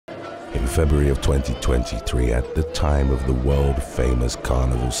In February of 2023, at the time of the world-famous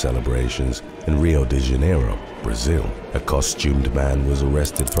carnival celebrations in Rio de Janeiro, Brazil, a costumed man was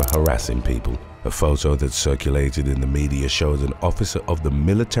arrested for harassing people. A photo that circulated in the media showed an officer of the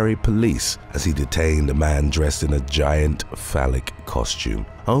military police as he detained a man dressed in a giant phallic costume.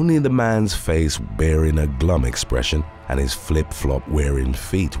 Only the man's face bearing a glum expression and his flip-flop wearing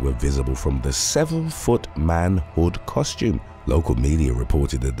feet were visible from the 7-foot manhood costume. Local media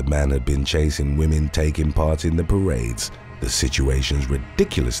reported that the man had been chasing women taking part in the parades. The situation's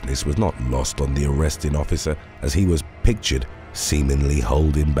ridiculousness was not lost on the arresting officer, as he was pictured seemingly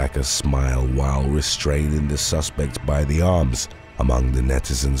holding back a smile while restraining the suspect by the arms. Among the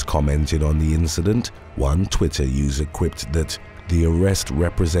netizens commenting on the incident, one Twitter user quipped that the arrest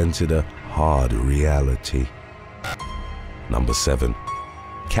represented a hard reality. Number 7.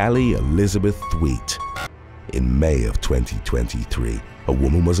 Callie Elizabeth Thweet. In May of 2023, a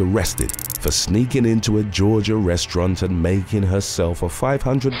woman was arrested for sneaking into a Georgia restaurant and making herself a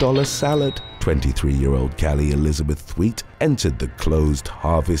 $500 salad. 23-year-old Callie Elizabeth Thweet entered the closed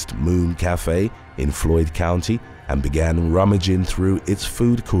Harvest Moon Cafe in Floyd County and began rummaging through its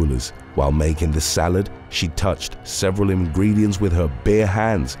food coolers. While making the salad, she touched several ingredients with her bare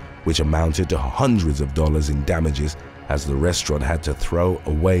hands, which amounted to hundreds of dollars in damages, as the restaurant had to throw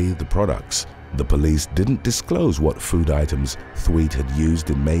away the products. The police didn't disclose what food items Thweet had used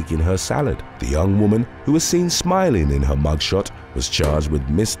in making her salad. The young woman, who was seen smiling in her mugshot, was charged with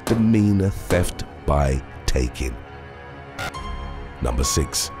misdemeanor theft by taking. Number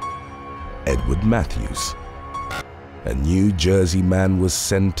 6. Edward Matthews. A New Jersey man was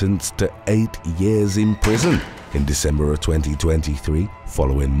sentenced to 8 years in prison in December of 2023,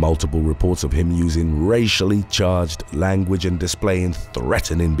 following multiple reports of him using racially charged language and displaying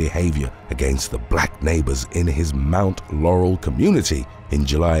threatening behavior against the black neighbors in his Mount Laurel community. In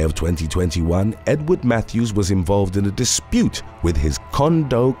July of 2021, Edward Matthews was involved in a dispute with his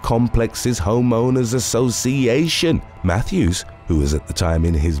condo complex's homeowners association. Matthews, who was at the time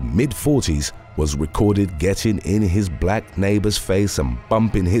in his mid-40s, was recorded getting in his black neighbor's face and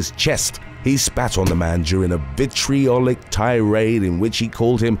bumping his chest. He spat on the man during a vitriolic tirade in which he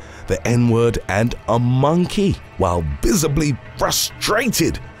called him the N-word and a monkey. While visibly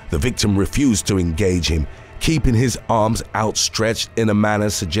frustrated, the victim refused to engage him, keeping his arms outstretched in a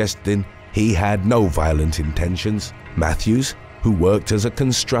manner suggesting he had no violent intentions. Matthews, who worked as a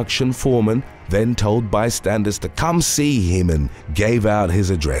construction foreman, then told bystanders to come see him and gave out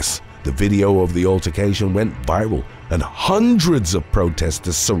his address. The video of the altercation went viral, and hundreds of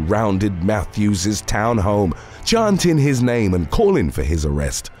protesters surrounded Matthews' townhome, chanting his name and calling for his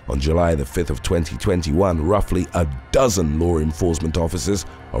arrest. On July the 5th of 2021, roughly a dozen law enforcement officers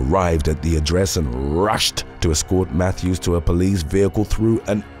arrived at the address and rushed to escort Matthews to a police vehicle through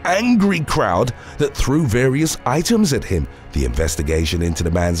an angry crowd that threw various items at him. The investigation into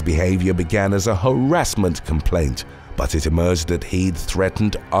the man's behavior began as a harassment complaint, but it emerged that he'd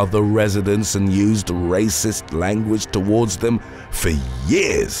threatened other residents and used racist language towards them for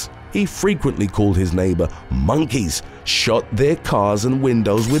years. He frequently called his neighbor monkeys, shot their cars and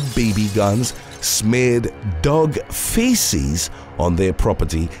windows with BB guns, smeared dog feces on their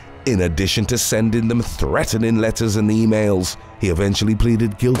property, in addition to sending them threatening letters and emails. He eventually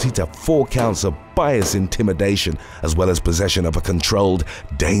pleaded guilty to 4 counts of bias intimidation, as well as possession of a controlled,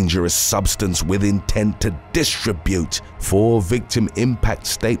 dangerous substance with intent to distribute. 4 victim impact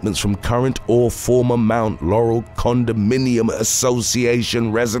statements from current or former Mount Laurel Condominium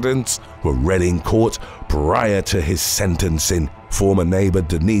Association residents were read in court prior to his sentencing. Former neighbor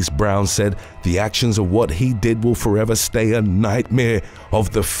Denise Brown said, "The actions of what he did will forever stay a nightmare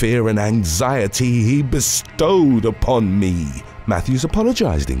of the fear and anxiety he bestowed upon me." Matthews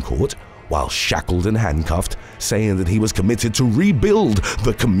apologized in court while shackled and handcuffed, saying that he was committed to rebuild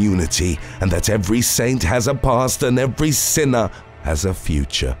the community and that every saint has a past and every sinner has a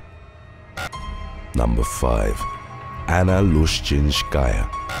future. Number 5. Anna Lushchinskaya.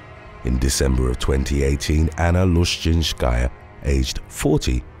 In December of 2018, Anna Lushchinskaya, aged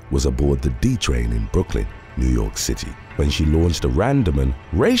 40, was aboard the D train in Brooklyn, New York City, when she launched a random and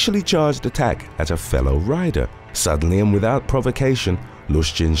racially charged attack at a fellow rider. Suddenly and without provocation,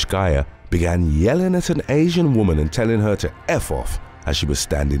 Lushchinskaya began yelling at an Asian woman and telling her to F off as she was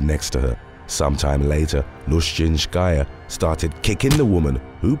standing next to her. Sometime later, Lushchinskaya started kicking the woman,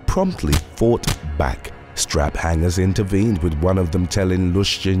 who promptly fought back. Strap hangers intervened, with one of them telling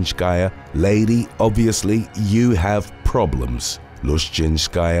Lushchinskaya, "Lady, obviously you have problems."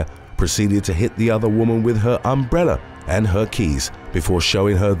 Lushchinskaya proceeded to hit the other woman with her umbrella and her keys before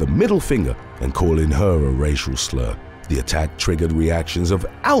showing her the middle finger and calling her a racial slur. The attack triggered reactions of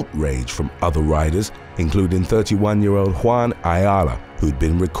outrage from other riders, including 31-year-old Juan Ayala, who'd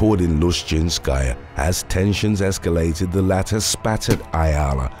been recording Lushchinskaya. As tensions escalated, the latter spat at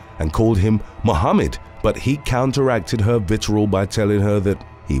Ayala and called him Mohammed, but he counteracted her vitriol by telling her that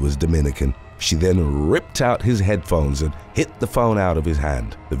he was Dominican. She then ripped out his headphones and hit the phone out of his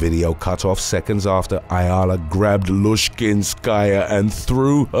hand. The video cut off seconds after Ayala grabbed Lushchinskaya and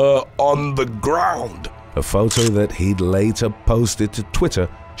threw her on the ground. A photo that he'd later posted to Twitter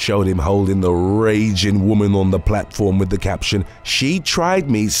showed him holding the raging woman on the platform with the caption, "She tried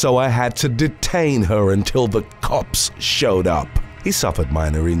me, so I had to detain her until the cops showed up." He suffered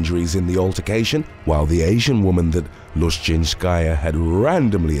minor injuries in the altercation, while the Asian woman that Lushchinskaya had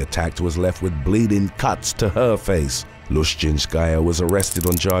randomly attacked was left with bleeding cuts to her face. Lushchinskaya was arrested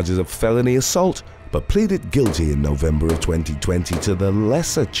on charges of felony assault, but pleaded guilty in November of 2020 to the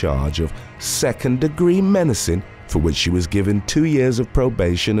lesser charge of second-degree menacing, for which she was given 2 years of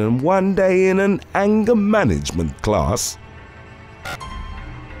probation and 1 day in an anger management class.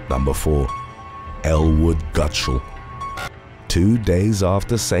 Number 4. Elwood Gutschall. 2 days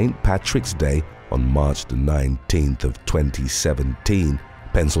after St. Patrick's Day, on March the 19th of 2017,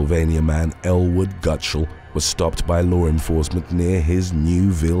 Pennsylvania man Elwood Gutschall was stopped by law enforcement near his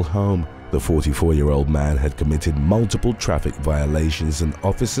Newville home. The 44-year-old man had committed multiple traffic violations, and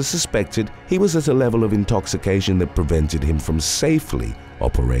officers suspected he was at a level of intoxication that prevented him from safely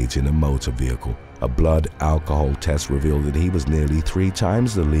operating a motor vehicle. A blood alcohol test revealed that he was nearly 3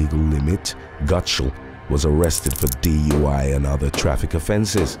 times the legal limit. Gutschall was arrested for DUI and other traffic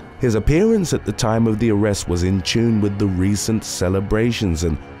offenses. His appearance at the time of the arrest was in tune with the recent celebrations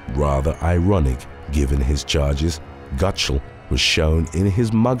and rather ironic given his charges. Gutschall was shown in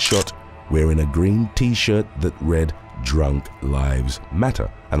his mugshot wearing a green t-shirt that read "Drunk Lives Matter"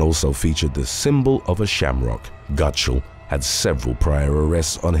 and also featured the symbol of a shamrock. Gutschall had several prior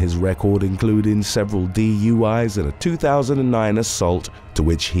arrests on his record, including several DUIs and a 2009 assault to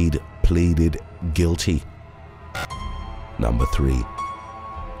which he'd pleaded guilty. Number 3.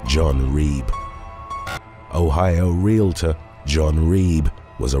 John Reeb. Ohio realtor John Reeb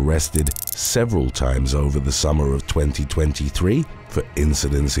was arrested several times over the summer of 2023 for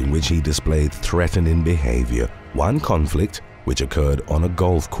incidents in which he displayed threatening behavior. One conflict, which occurred on a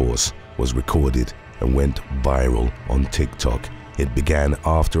golf course, was recorded and went viral on TikTok. It began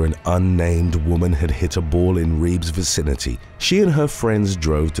after an unnamed woman had hit a ball in Reeb's vicinity. She and her friends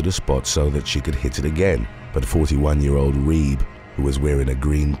drove to the spot so that she could hit it again, but 41-year-old Reeb, who was wearing a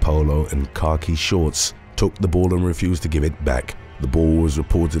green polo and khaki shorts, took the ball and refused to give it back. The ball was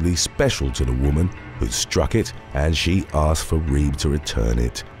reportedly special to the woman who struck it, and she asked for Reeb to return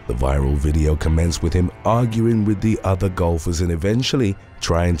it. The viral video commenced with him arguing with the other golfers and eventually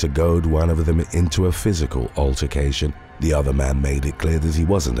trying to goad one of them into a physical altercation. The other man made it clear that he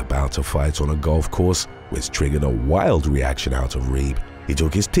wasn't about to fight on a golf course, which triggered a wild reaction out of Reeb. He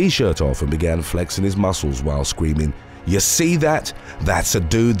took his t-shirt off and began flexing his muscles while screaming, "You see that? That's a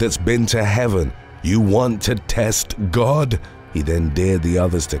dude that's been to heaven. You want to test God?" He then dared the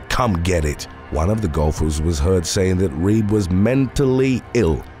others to come get it. One of the golfers was heard saying that Reeb was mentally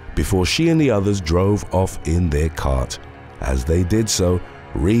ill before she and the others drove off in their cart. As they did so,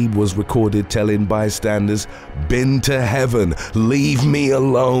 Reeb was recorded telling bystanders, "Been to heaven, leave me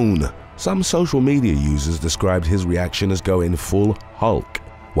alone." Some social media users described his reaction as going full Hulk,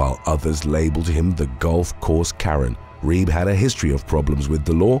 while others labeled him the golf course Karen. Reeb had a history of problems with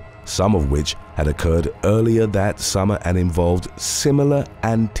the law, some of which had occurred earlier that summer and involved similar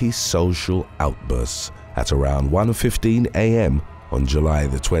antisocial outbursts. At around 1:15 a.m. on July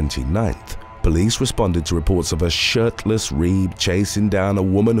the 29th, police responded to reports of a shirtless Reeb chasing down a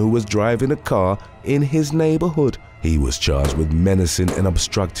woman who was driving a car in his neighborhood. He was charged with menacing and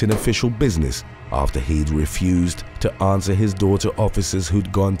obstructing official business after he'd refused to answer his door to officers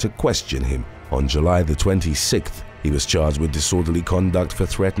who'd gone to question him. On July the 26th, he was charged with disorderly conduct for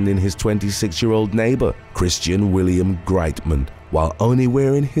threatening his 26-year-old neighbor, Christian William Greitman, while only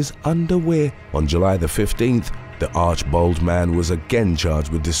wearing his underwear. On July the 15th, the arch-bald man was again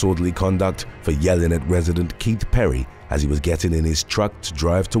charged with disorderly conduct for yelling at resident Keith Perry as he was getting in his truck to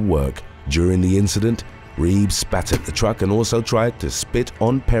drive to work. During the incident, Reeb spat at the truck and also tried to spit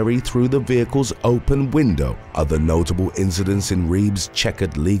on Perry through the vehicle's open window. Other notable incidents in Reeb's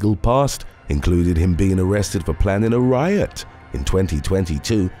checkered legal past included him being arrested for planning a riot in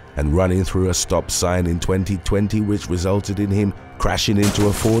 2022 and running through a stop sign in 2020, which resulted in him crashing into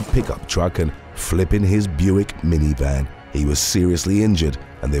a Ford pickup truck and flipping his Buick minivan. He was seriously injured,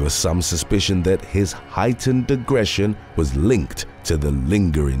 and there was some suspicion that his heightened aggression was linked to the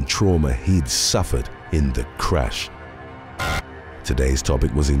lingering trauma he'd suffered in the crash. Today's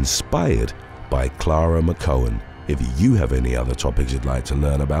topic was inspired by Clara McCohen. If you have any other topics you'd like to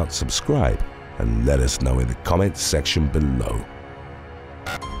learn about, subscribe and let us know in the comments section below.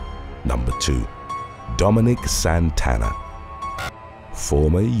 Number 2. Dominic Santana.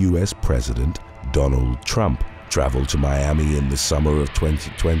 Former US President Donald Trump traveled to Miami in the summer of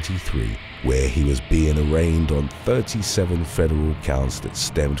 2023, where he was being arraigned on 37 federal counts that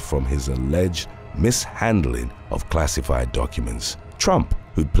stemmed from his alleged mishandling of classified documents. Trump,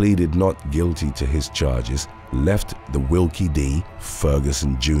 who pleaded not guilty to his charges, left the Wilkie D.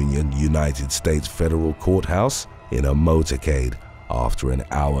 Ferguson Jr. United States Federal Courthouse in a motorcade after an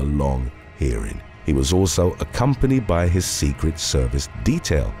hour-long hearing. He was also accompanied by his Secret Service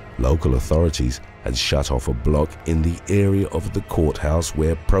detail. Local authorities had shut off a block in the area of the courthouse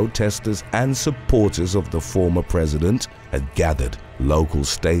where protesters and supporters of the former president had gathered. Local,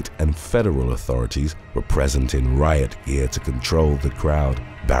 state, and federal authorities were present in riot gear to control the crowd.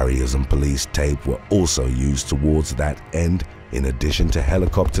 Barriers and police tape were also used towards that end, in addition to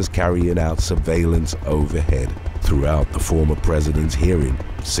helicopters carrying out surveillance overhead. Throughout the former president's hearing,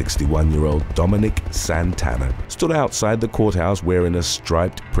 61-year-old Dominic Santana stood outside the courthouse wearing a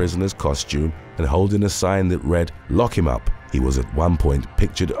striped prisoner's costume and holding a sign that read, "Lock him up." He was at one point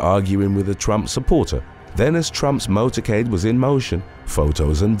pictured arguing with a Trump supporter. Then, as Trump's motorcade was in motion,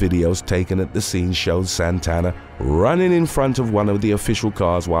 photos and videos taken at the scene showed Santana running in front of one of the official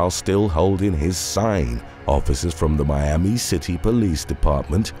cars while still holding his sign. Officers from the Miami City Police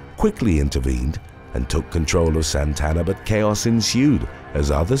Department quickly intervened and took control of Santana, but chaos ensued as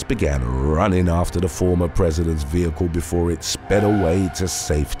others began running after the former president's vehicle before it sped away to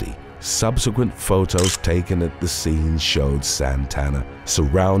safety. Subsequent photos taken at the scene showed Santana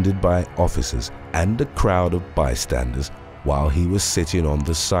surrounded by officers and a crowd of bystanders while he was sitting on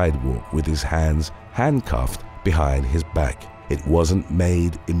the sidewalk with his hands handcuffed behind his back. It wasn't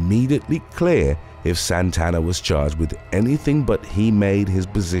made immediately clear if Santana was charged with anything, but he made his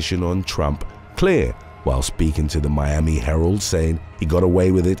position on Trump clear while speaking to the Miami Herald, saying he got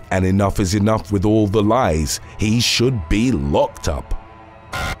away with it and enough is enough with all the lies. He should be locked up.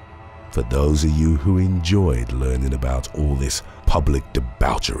 For those of you who enjoyed learning about all this public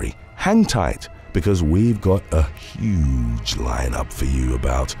debauchery, hang tight, because we've got a huge lineup for you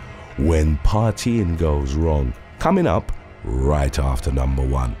about when partying goes wrong, coming up right after number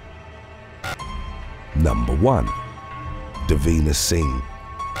 1. Number 1. Davina Singh.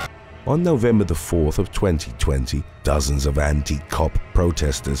 On November the 4th of 2020, dozens of anti-cop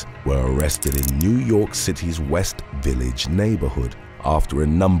protesters were arrested in New York City's West Village neighborhood after a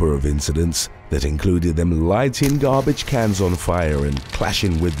number of incidents that included them lighting garbage cans on fire and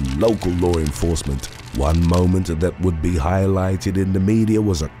clashing with local law enforcement. One moment that would be highlighted in the media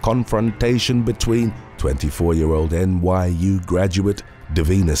was a confrontation between 24-year-old NYU graduate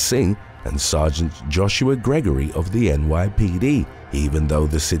Davina Singh and Sergeant Joshua Gregory of the NYPD. Even though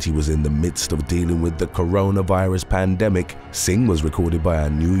the city was in the midst of dealing with the coronavirus pandemic, Singh was recorded by a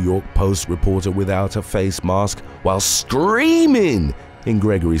New York Post reporter without a face mask while screaming in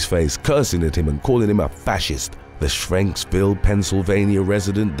Gregory's face, cursing at him and calling him a fascist. The Shanksville, Pennsylvania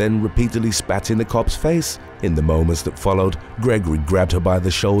resident then repeatedly spat in the cop's face. In the moments that followed, Gregory grabbed her by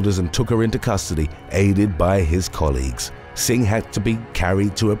the shoulders and took her into custody, aided by his colleagues. Singh had to be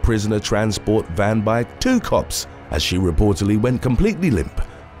carried to a prisoner transport van by 2 cops as she reportedly went completely limp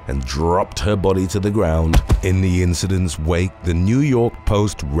and dropped her body to the ground. In the incident's wake, the New York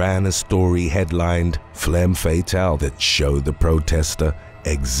Post ran a story headlined "Femme Fatale" that showed the protester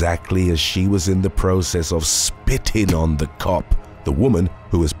exactly as she was in the process of spitting on the cop. The woman,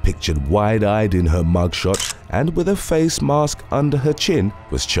 who was pictured wide-eyed in her mugshot and with a face mask under her chin,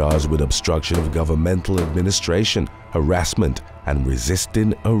 was charged with obstruction of governmental administration, harassment, and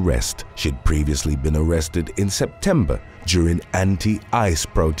resisting arrest. She'd previously been arrested in September during anti-ICE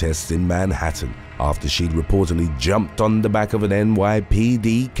protests in Manhattan after she'd reportedly jumped on the back of an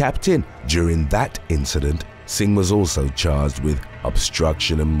NYPD captain. During that incident, Singh was also charged with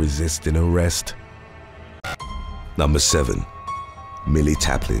obstruction and resisting arrest. Number 7. Millie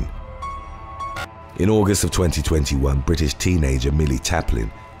Taplin. In August of 2021, British teenager Millie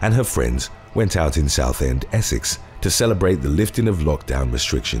Taplin and her friends went out in Southend, Essex, to celebrate the lifting of lockdown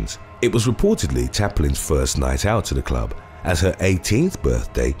restrictions. It was reportedly Taplin's first night out to the club, as her 18th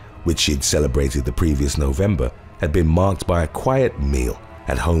birthday, which she'd celebrated the previous November, had been marked by a quiet meal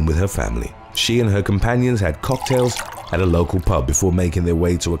at home with her family. She and her companions had cocktails at a local pub before making their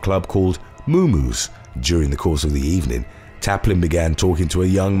way to a club called Moo Moo's. During the course of the evening, Taplin began talking to a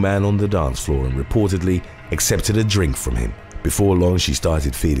young man on the dance floor and reportedly accepted a drink from him. Before long, she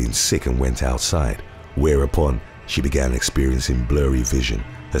started feeling sick and went outside, whereupon she began experiencing blurry vision.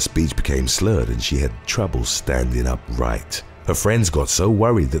 Her speech became slurred and she had trouble standing upright. Her friends got so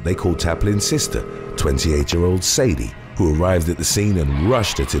worried that they called Taplin's sister, 28-year-old Sadie, who arrived at the scene and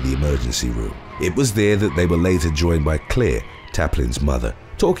rushed her to the emergency room. It was there that they were later joined by Claire, Taplin's mother.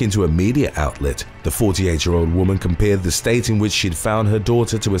 Talking to a media outlet, the 48-year-old woman compared the state in which she'd found her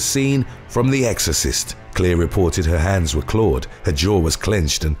daughter to a scene from The Exorcist. Claire reported her hands were clawed, her jaw was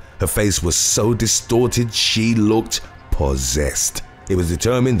clenched, and her face was so distorted she looked possessed. It was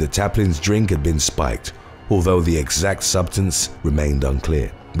determined that Taplin's drink had been spiked, although the exact substance remained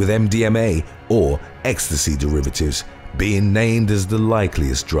unclear, with MDMA or ecstasy derivatives being named as the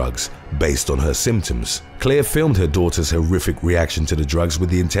likeliest drugs based on her symptoms. Claire filmed her daughter's horrific reaction to the drugs with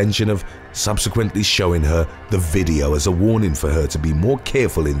the intention of subsequently showing her the video as a warning for her to be more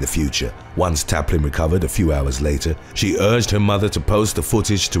careful in the future. Once Taplin recovered a few hours later, she urged her mother to post the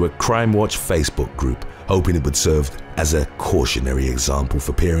footage to a Crime Watch Facebook group, hoping it would serve as a cautionary example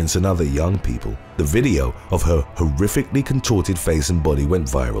for parents and other young people. The video of her horrifically contorted face and body went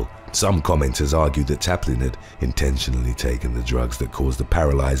viral. Some commenters argued that Taplin had intentionally taken the drugs that caused the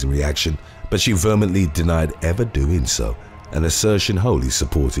paralyzing reaction, but she vehemently denied ever doing so, an assertion wholly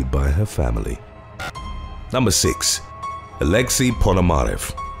supported by her family. Number 6. Alexei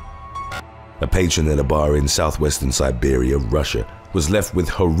Ponomarev. A patron at a bar in southwestern Siberia, Russia, was left with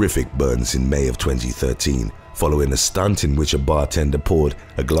horrific burns in May of 2013, following a stunt in which a bartender poured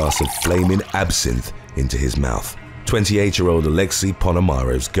a glass of flaming absinthe into his mouth. 28-year-old Alexei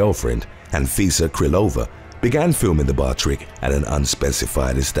Ponomarev's girlfriend, Anfisa Krylova, began filming the bar trick at an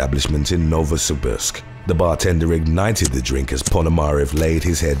unspecified establishment in Novosibirsk. The bartender ignited the drink as Ponomarev laid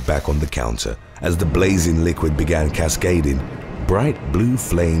his head back on the counter. As the blazing liquid began cascading, bright blue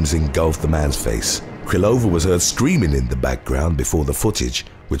flames engulfed the man's face. Krylova was heard screaming in the background before the footage,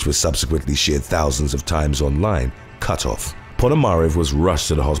 which was subsequently shared thousands of times online, cut off. Ponomarev was rushed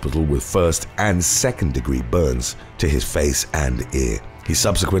to the hospital with first and second-degree burns to his face and ear. He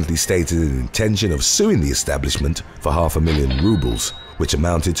subsequently stated an intention of suing the establishment for $500,000 rubles, which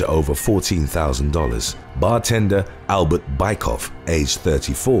amounted to over $14,000. Bartender Albert Bykov, aged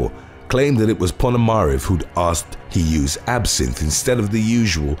 34, claimed that it was Ponomarev who'd asked he use absinthe instead of the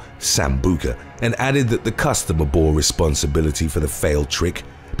usual sambuca, and added that the customer bore responsibility for the failed trick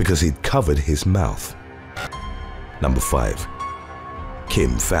because he'd covered his mouth. Number 5.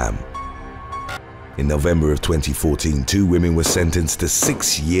 Kim Pham. In November of 2014, 2 women were sentenced to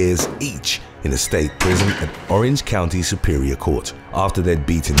 6 years each in a state prison at Orange County Superior Court after they'd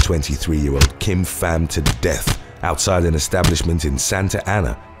beaten 23-year-old Kim Pham to death outside an establishment in Santa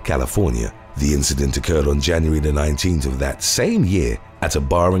Ana, California. The incident occurred on January the 19th of that same year at a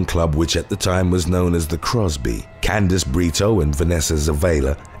bar and club which at the time was known as the Crosby. Candace Brito and Vanessa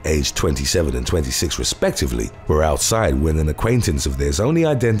Zavala, aged 27 and 26 respectively, were outside when an acquaintance of theirs, only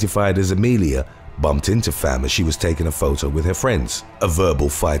identified as Amelia, bumped into Pham as she was taking a photo with her friends. A verbal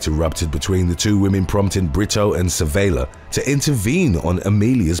fight erupted between the 2 women, prompting Brito and Zavala to intervene on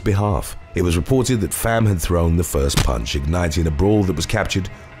Amelia's behalf. It was reported that Pham had thrown the first punch, igniting a brawl that was captured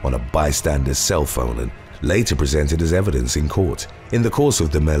on a bystander's cell phone and later presented as evidence in court. In the course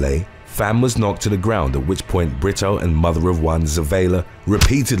of the melee, Pham was knocked to the ground, at which point Brito and mother-of-one Zavala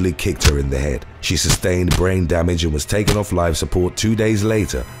repeatedly kicked her in the head. She sustained brain damage and was taken off life support 2 days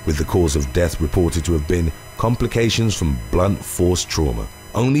later, with the cause of death reported to have been complications from blunt force trauma.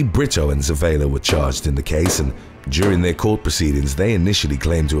 Only Brito and Zavala were charged in the case, and during their court proceedings they initially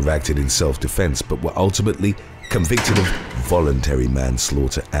claimed to have acted in self-defense but were ultimately convicted of voluntary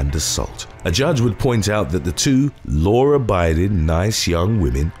manslaughter and assault. A judge would point out that the 2 law-abiding, nice young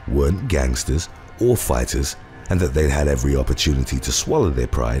women weren't gangsters or fighters, and that they'd had every opportunity to swallow their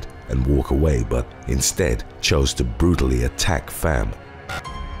pride and walk away, but instead chose to brutally attack Pham.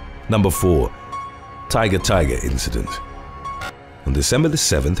 Number 4. Tiger Tiger Incident. On December the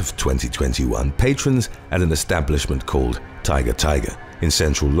 7th of 2021, patrons at an establishment called Tiger Tiger in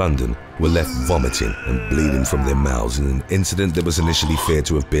central London were left vomiting and bleeding from their mouths in an incident that was initially feared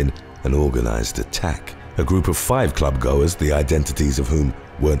to have been an organized attack. A group of 5 clubgoers, the identities of whom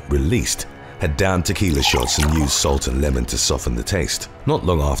weren't released, had downed tequila shots and used salt and lemon to soften the taste. Not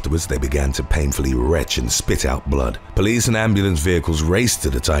long afterwards, they began to painfully retch and spit out blood. Police and ambulance vehicles raced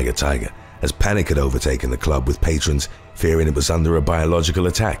to the Tiger Tiger as panic had overtaken the club, with patrons fearing it was under a biological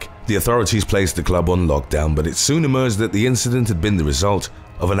attack. The authorities placed the club on lockdown, but it soon emerged that the incident had been the result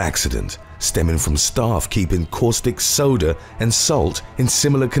of an accident stemming from staff keeping caustic soda and salt in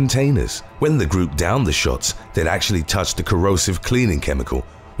similar containers. When the group downed the shots, they'd actually touched a corrosive cleaning chemical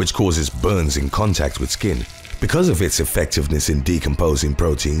which causes burns in contact with skin. Because of its effectiveness in decomposing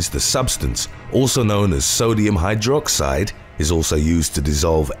proteins, the substance, also known as sodium hydroxide, is also used to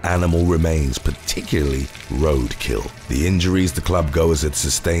dissolve animal remains, particularly roadkill. The injuries the club goers had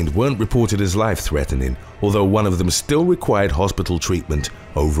sustained weren't reported as life-threatening, although one of them still required hospital treatment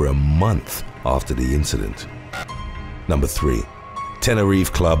over a month after the incident. Number 3.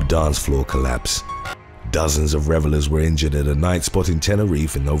 Tenerife Club dance floor collapse. Dozens of revelers were injured at a night spot in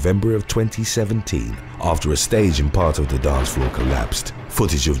Tenerife in November of 2017 after a stage in part of the dance floor collapsed.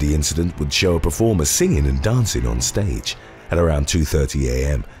 Footage of the incident would show a performer singing and dancing on stage at around 2:30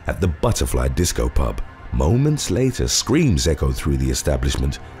 a.m. at the Butterfly Disco Pub. Moments later, screams echoed through the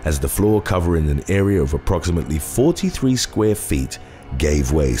establishment as the floor covering an area of approximately 43 square feet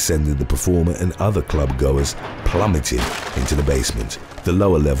gave way, sending the performer and other club goers plummeting into the basement. The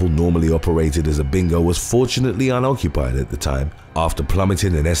lower level, normally operated as a bingo, was fortunately unoccupied at the time. After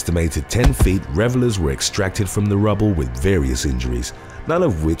plummeting an estimated 10 feet, revelers were extracted from the rubble with various injuries, none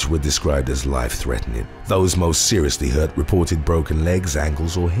of which were described as life-threatening. Those most seriously hurt reported broken legs,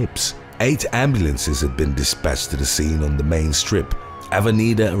 ankles, or hips. 8 ambulances had been dispatched to the scene on the main strip,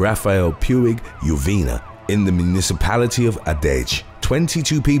 Avenida Rafael Puig Uvina, in the municipality of Adege.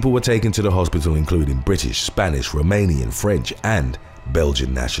 22 people were taken to the hospital, including British, Spanish, Romanian, French, and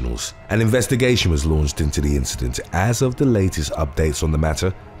Belgian nationals. An investigation was launched into the incident. As of the latest updates on the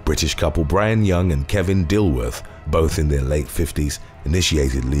matter, British couple Brian Young and Kevin Dilworth, both in their late 50s,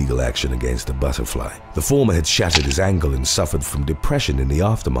 initiated legal action against the Butterfly. The former had shattered his ankle and suffered from depression in the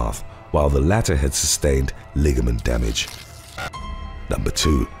aftermath, while the latter had sustained ligament damage. Number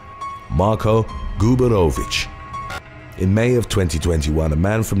 2. Marko Guberovic. In May of 2021, a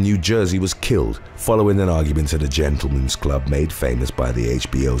man from New Jersey was killed following an argument at a gentleman's club made famous by the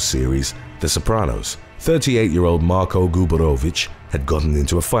HBO series The Sopranos. 38-year-old Marko Guberovic had gotten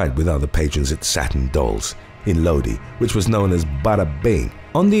into a fight with other patrons at Satin Dolls in Lodi, which was known as Bada Bing,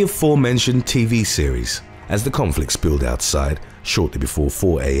 on the aforementioned TV series. As the conflict spilled outside, shortly before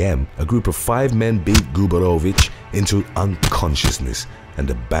 4 a.m., a group of 5 men beat Guberovic into unconsciousness and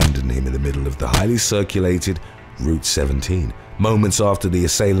abandoned him in the middle of the highly circulated Route 17. Moments after the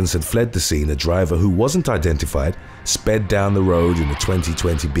assailants had fled the scene, a driver who wasn't identified sped down the road in a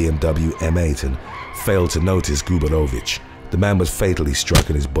 2020 BMW M8 and failed to notice Guberovic. The man was fatally struck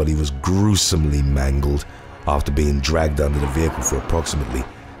and his body was gruesomely mangled after being dragged under the vehicle for approximately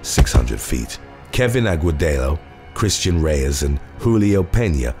 600 feet. Kevin Agudelo, Christian Reyes, and Julio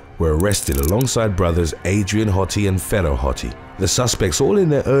Peña were arrested alongside brothers Adrian Hotti and Ferro Hotti. The suspects, all in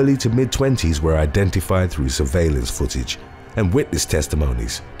their early to mid-20s, were identified through surveillance footage and witness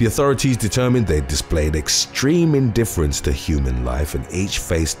testimonies. The authorities determined they displayed extreme indifference to human life, and each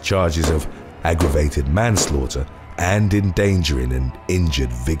faced charges of aggravated manslaughter and endangering an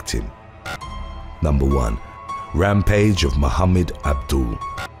injured victim. Number 1. Rampage of Mohammed Abdul.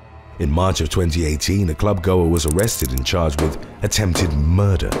 In March of 2018, a club goer was arrested and charged with attempted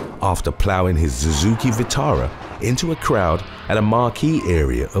murder after plowing his Suzuki Vitara into a crowd at a marquee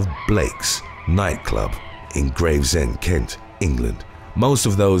area of Blake's nightclub in Gravesend, Kent, England. Most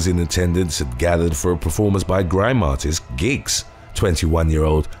of those in attendance had gathered for a performance by grime artist Gigs.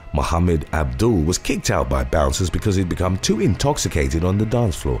 21-year-old Mohammed Abdul was kicked out by bouncers because he'd become too intoxicated on the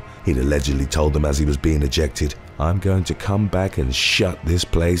dance floor. He'd allegedly told them as he was being ejected, "I'm going to come back and shut this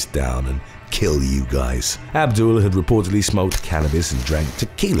place down and kill you guys." Abdul had reportedly smoked cannabis and drank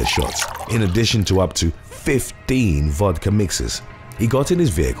tequila shots, in addition to up to 15 vodka mixers. He got in his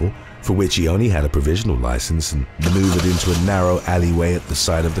vehicle, for which he only had a provisional license, and maneuvered into a narrow alleyway at the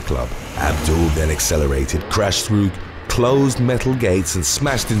side of the club. Abdul then accelerated, crashed through closed metal gates and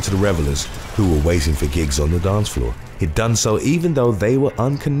smashed into the revelers who were waiting for gigs on the dance floor. He'd done so even though they were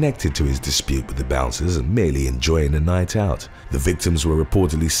unconnected to his dispute with the bouncers and merely enjoying a night out. The victims were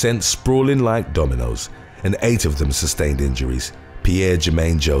reportedly sent sprawling like dominoes, and 8 of them sustained injuries. Pierre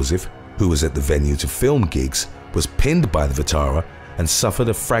Jermaine Joseph, who was at the venue to film gigs, was pinned by the Vitara and suffered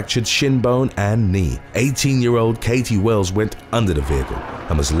a fractured shin bone and knee. 18-year-old Katie Wells went under the vehicle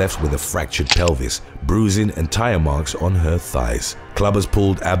and was left with a fractured pelvis, bruising and tire marks on her thighs. Clubbers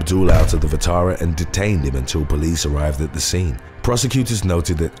pulled Abdul out of the Vitara and detained him until police arrived at the scene. Prosecutors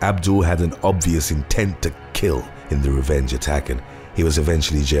noted that Abdul had an obvious intent to kill in the revenge attack, and he was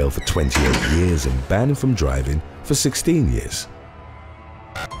eventually jailed for 28 years and banned from driving for 16 years.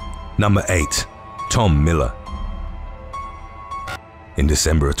 Number 8. Tom Miller. In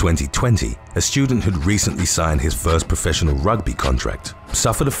December of 2020, a student who'd recently signed his first professional rugby contract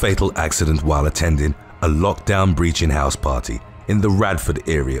suffered a fatal accident while attending a lockdown-breaching house party in the Radford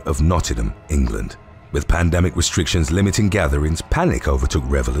area of Nottingham, England. With pandemic restrictions limiting gatherings, panic overtook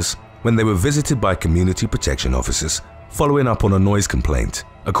revelers when they were visited by community protection officers following up on a noise complaint.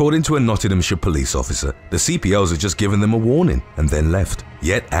 According to a Nottinghamshire police officer, the CPOs had just given them a warning and then left.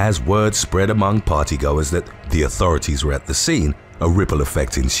 Yet as word spread among partygoers that the authorities were at the scene, a ripple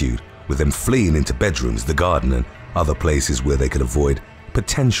effect ensued, with them fleeing into bedrooms, the garden and other places where they could avoid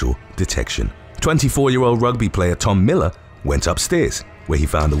potential detection. 24-year-old rugby player Tom Miller went upstairs, where he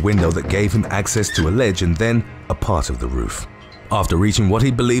found a window that gave him access to a ledge and then a part of the roof. After reaching what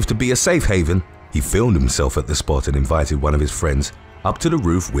he believed to be a safe haven, he filmed himself at the spot and invited one of his friends up to the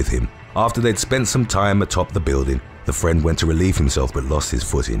roof with him. After they'd spent some time atop the building, the friend went to relieve himself but lost his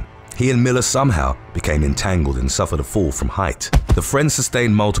footing. He and Miller somehow became entangled and suffered a fall from height. The friend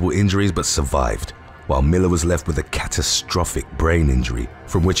sustained multiple injuries but survived, while Miller was left with a catastrophic brain injury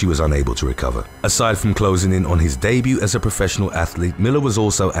from which he was unable to recover. Aside from closing in on his debut as a professional athlete, Miller was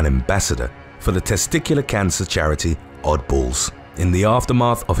also an ambassador for the testicular cancer charity Oddballs. In the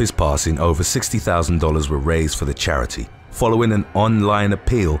aftermath of his passing, over $60,000 were raised for the charity, following an online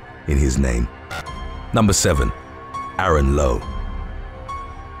appeal in his name. Number 7. Aaron Lowe.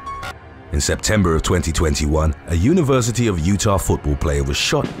 In September of 2021, a University of Utah football player was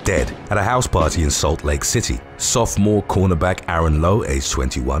shot dead at a house party in Salt Lake City. Sophomore cornerback Aaron Lowe, aged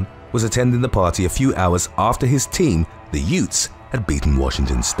 21, was attending the party a few hours after his team, the Utes, had beaten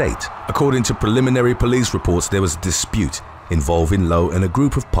Washington State. According to preliminary police reports, there was a dispute involving Lowe and a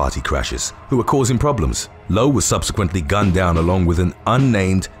group of party crashers who were causing problems. Lowe was subsequently gunned down along with an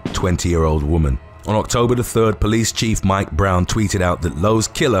unnamed 20-year-old woman. On October the 3rd, Police Chief Mike Brown tweeted out that Lowe's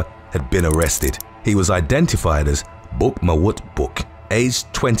killer had been arrested. He was identified as Book Mawut Book,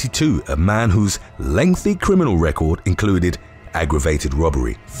 aged 22, a man whose lengthy criminal record included aggravated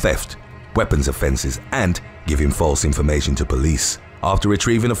robbery, theft, weapons offenses, and giving false information to police. After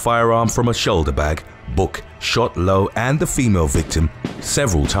retrieving a firearm from a shoulder bag, Book shot Lowe and the female victim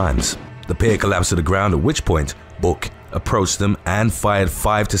several times. The pair collapsed to the ground, at which point Book approached them and fired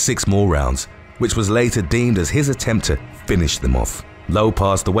 5 to 6 more rounds, which was later deemed as his attempt to finish them off. Lowe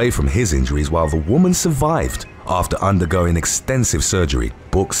passed away from his injuries while the woman survived after undergoing extensive surgery.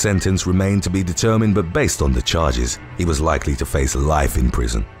 Book's sentence remained to be determined, but based on the charges, he was likely to face life in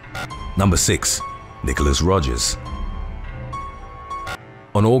prison. Number 6. Nicholas Rogers.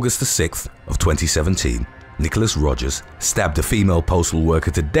 On August the 6th of 2017, Nicholas Rogers stabbed a female postal worker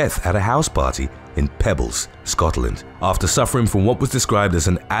to death at a house party in Pebbles, Scotland, after suffering from what was described as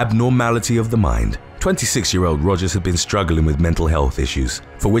an abnormality of the mind. 26-year-old Rogers had been struggling with mental health issues,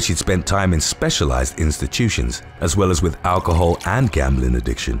 for which he'd spent time in specialized institutions, as well as with alcohol and gambling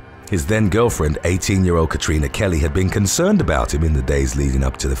addiction. His then-girlfriend, 18-year-old Katrina Kelly, had been concerned about him in the days leading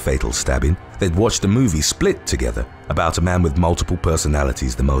up to the fatal stabbing. They'd watched a movie, Split, together, about a man with multiple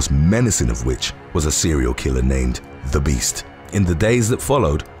personalities, the most menacing of which was a serial killer named The Beast. In the days that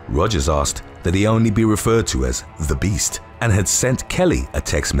followed, Rogers asked that he only be referred to as The Beast, and had sent Kelly a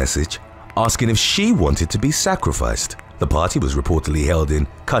text message asking if she wanted to be sacrificed. The party was reportedly held in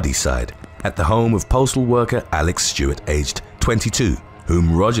Cuddyside, at the home of postal worker Alex Stewart, aged 22,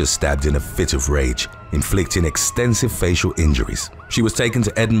 whom Rogers stabbed in a fit of rage, inflicting extensive facial injuries. She was taken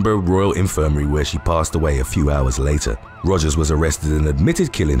to Edinburgh Royal Infirmary, where she passed away a few hours later. Rogers was arrested and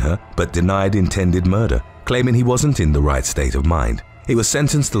admitted killing her, but denied intended murder, claiming he wasn't in the right state of mind. He was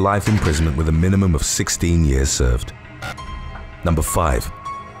sentenced to life imprisonment with a minimum of 16 years served. Number 5.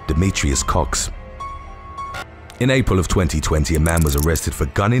 Demetrius Cox. In April of 2020, a man was arrested for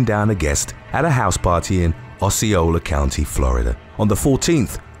gunning down a guest at a house party in Osceola County, Florida. On the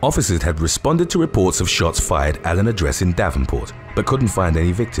 14th, officers had responded to reports of shots fired at an address in Davenport, but couldn't find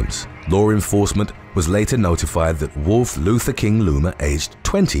any victims. Law enforcement was later notified that Wolf Luther King Loomer, aged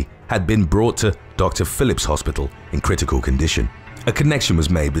 20, had been brought to Dr. Phillips Hospital in critical condition. A connection was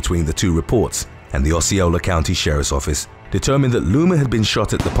made between the two reports, and the Osceola County Sheriff's Office determined that Loomer had been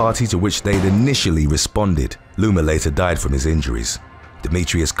shot at the party to which they'd initially responded. Loomer later died from his injuries.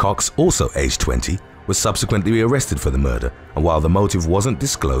 Demetrius Cox, also aged 20, was subsequently arrested for the murder, and while the motive wasn't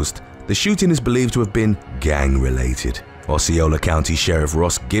disclosed, the shooting is believed to have been gang-related. Osceola County Sheriff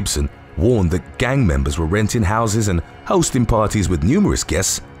Ross Gibson warned that gang members were renting houses and hosting parties with numerous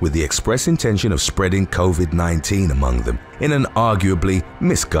guests with the express intention of spreading COVID-19 among them, in an arguably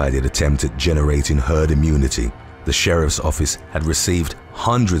misguided attempt at generating herd immunity. The sheriff's office had received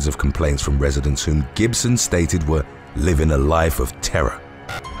hundreds of complaints from residents whom Gibson stated were living a life of terror.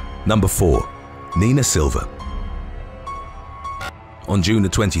 Number 4. Nina Silver. On June the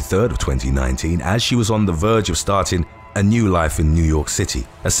 23rd of 2019, as she was on the verge of starting a new life in New York City,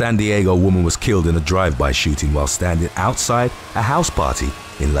 a San Diego woman was killed in a drive-by shooting while standing outside a house party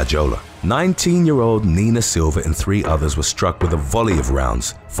in La Jolla. 19-year-old Nina Silva and 3 others were struck with a volley of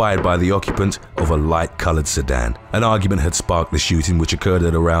rounds fired by the occupant of a light-colored sedan. An argument had sparked the shooting, which occurred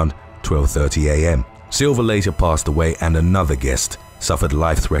at around 12:30 a.m. Silva later passed away, and another guest suffered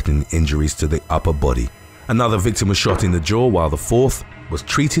life-threatening injuries to the upper body. Another victim was shot in the jaw, while the 4th was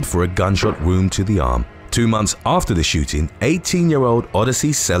treated for a gunshot wound to the arm. 2 months after the shooting, 18-year-old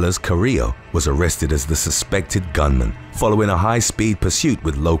Odyssey Sellers Carrillo was arrested as the suspected gunman, following a high-speed pursuit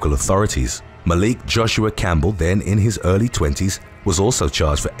with local authorities. Malik Joshua Campbell, then in his early 20s, was also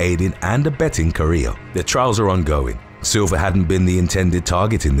charged for aiding and abetting Carrillo. Their trials are ongoing. Silva hadn't been the intended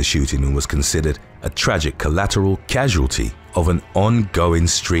target in the shooting and was considered a tragic collateral casualty of an ongoing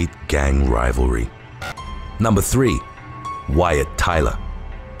street gang rivalry. Number 3. Wyatt Tyler.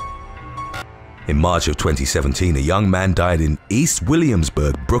 In March of 2017, a young man died in East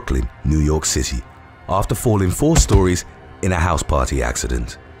Williamsburg, Brooklyn, New York City, after falling 4 stories in a house party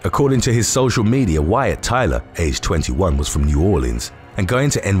accident. According to his social media, Wyatt Tyler, aged 21, was from New Orleans and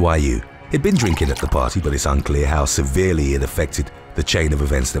going to NYU. He'd been drinking at the party, but it's unclear how severely it affected the chain of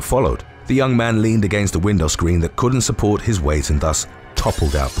events that followed. The young man leaned against a window screen that couldn't support his weight and thus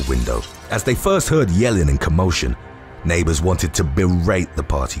toppled out the window. As they first heard yelling and commotion, neighbors wanted to berate the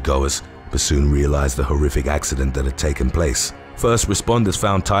partygoers, but soon realized the horrific accident that had taken place. First responders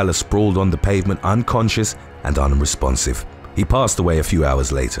found Tyler sprawled on the pavement, unconscious and unresponsive. He passed away a few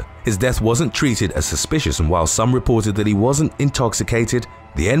hours later. His death wasn't treated as suspicious, and while some reported that he wasn't intoxicated,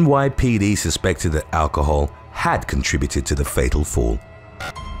 the NYPD suspected that alcohol had contributed to the fatal fall.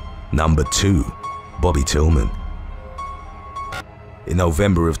 Number 2. Bobby Tillman. In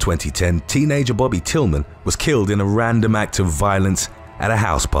November of 2010, teenager Bobby Tillman was killed in a random act of violence at a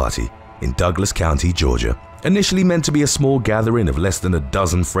house party in Douglas County, Georgia. Initially meant to be a small gathering of less than a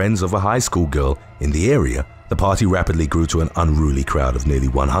dozen friends of a high school girl in the area, the party rapidly grew to an unruly crowd of nearly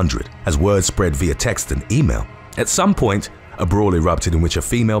 100 as word spread via text and email. At some point, a brawl erupted in which a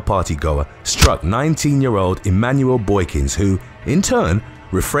female partygoer struck 19-year-old Emmanuel Boykins, who, in turn,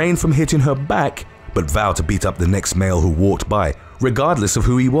 refrained from hitting her back but vowed to beat up the next male who walked by, regardless of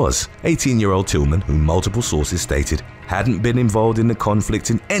who he was. 18-year-old Tillman, whom multiple sources stated hadn't been involved in the conflict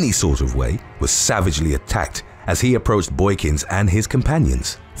in any sort of way, was savagely attacked as he approached Boykins and his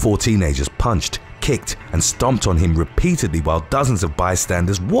companions. 4 teenagers punched, kicked, and stomped on him repeatedly while dozens of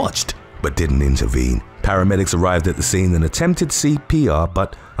bystanders watched but didn't intervene. Paramedics arrived at the scene and attempted CPR,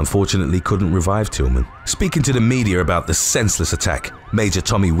 but unfortunately couldn't revive Tillman. Speaking to the media about the senseless attack, Major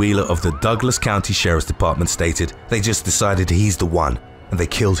Tommy Wheeler of the Douglas County Sheriff's Department stated, "They just decided he's the one, and they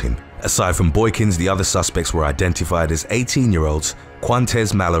killed him." Aside from Boykins, the other suspects were identified as 18-year-olds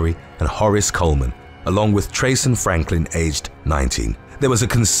Quantez Mallory and Horace Coleman, along with Trayson Franklin, aged 19. There was a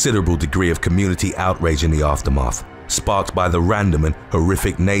considerable degree of community outrage in the aftermath, sparked by the random and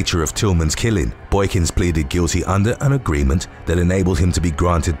horrific nature of Tillman's killing. Boykins pleaded guilty under an agreement that enabled him to be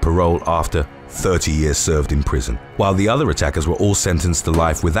granted parole after 30 years served in prison, while the other attackers were all sentenced to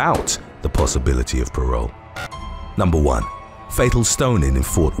life without the possibility of parole. Number 1. Fatal stoning in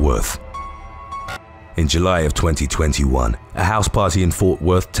Fort Worth. In July of 2021, a house party in Fort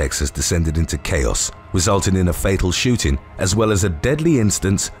Worth, Texas descended into chaos, resulting in a fatal shooting as well as a deadly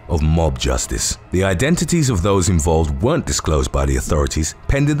instance of mob justice. The identities of those involved weren't disclosed by the authorities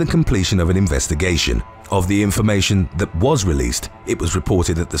pending the completion of an investigation. Of the information that was released, it was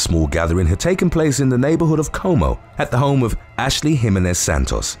reported that the small gathering had taken place in the neighborhood of Como at the home of Ashley Jimenez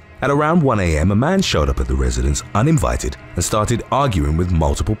Santos. At around 1 a.m., a man showed up at the residence uninvited and started arguing with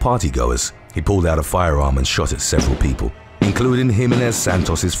multiple partygoers. He pulled out a firearm and shot at several people, including Jimenez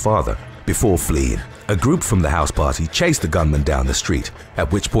Santos's father, before fleeing. A group from the house party chased the gunman down the street,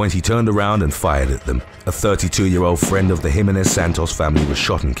 at which point he turned around and fired at them. A 32-year-old friend of the Jimenez Santos family was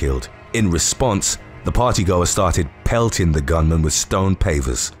shot and killed. In response, the partygoers started pelting the gunman with stone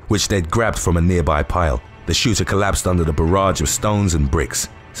pavers, which they'd grabbed from a nearby pile. The shooter collapsed under the barrage of stones and bricks,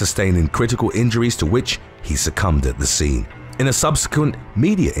 sustaining critical injuries to which he succumbed at the scene. In a subsequent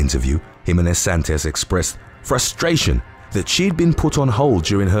media interview, Jimenez Santos expressed frustration that she'd been put on hold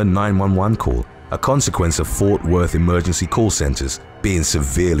during her 911 call, a consequence of Fort Worth emergency call centers being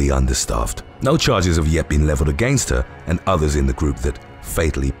severely understaffed. No charges have yet been leveled against her and others in the group that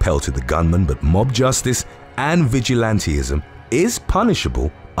fatally pelted the gunman, but mob justice and vigilantism is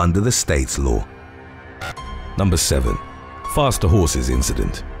punishable under the state's law. Number 7. Faster Horses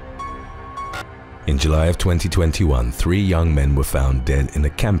Incident. In July of 2021, 3 young men were found dead in a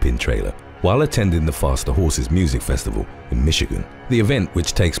camping trailer while attending the Faster Horses Music Festival in Michigan. The event,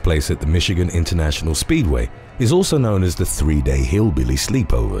 which takes place at the Michigan International Speedway, is also known as the 3-day Hillbilly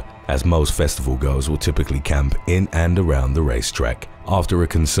Sleepover, as most festival goers will typically camp in and around the racetrack. After a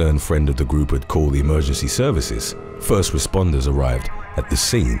concerned friend of the group had called the emergency services, first responders arrived at the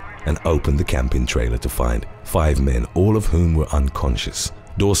scene and opened the camping trailer to find 5 men, all of whom were unconscious.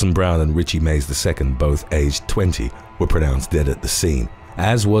 Dawson Brown and Richie Mays II, both aged 20, were pronounced dead at the scene,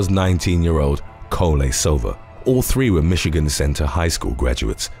 as was 19-year-old Cole Sova. All 3 were Michigan Center High School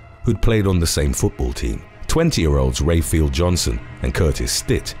graduates who'd played on the same football team. 20-year-olds Rayfield Johnson and Curtis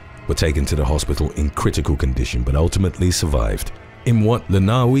Stitt were taken to the hospital in critical condition but ultimately survived. In what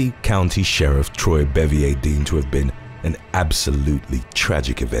Lenawee County Sheriff Troy Bevier deemed to have been an absolutely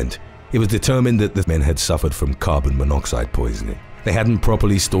tragic event, it was determined that the men had suffered from carbon monoxide poisoning. They hadn't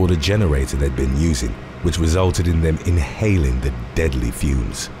properly stored a generator they'd been using, which resulted in them inhaling the deadly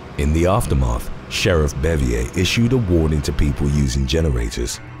fumes. In the aftermath, Sheriff Bevier issued a warning to people using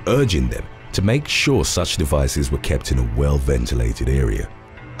generators, urging them to make sure such devices were kept in a well-ventilated area.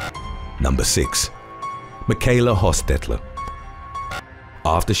 Number 6. Michaela Hostetler.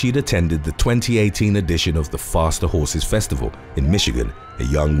 After she'd attended the 2018 edition of the Faster Horses Festival in Michigan, a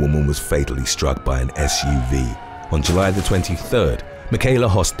young woman was fatally struck by an SUV. On July the 23rd, Michaela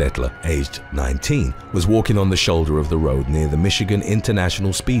Hostetler, aged 19, was walking on the shoulder of the road near the Michigan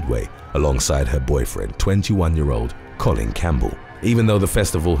International Speedway alongside her boyfriend, 21-year-old Colin Campbell. Even though the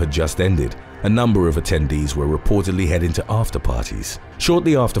festival had just ended, a number of attendees were reportedly heading to after-parties.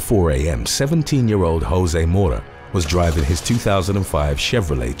 Shortly after 4 a.m., 17-year-old Jose Mora was driving his 2005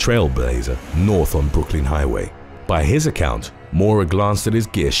 Chevrolet Trailblazer north on Brooklyn Highway. By his account, Mora glanced at his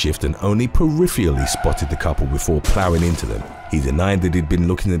gear shift and only peripherally spotted the couple before plowing into them. He denied that he'd been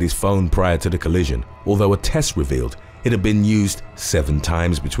looking at his phone prior to the collision, although a test revealed it had been used 7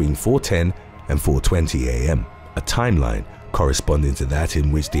 times between 4:10 and 4:20 a.m., a timeline corresponding to that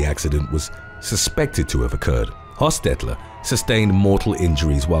in which the accident was suspected to have occurred. Hostetler sustained mortal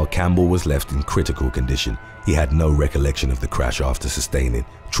injuries while Campbell was left in critical condition. He had no recollection of the crash after sustaining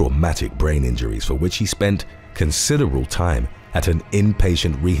traumatic brain injuries, for which he spent considerable time at an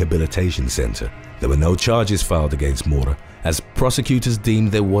inpatient rehabilitation center. There were no charges filed against Mora, as prosecutors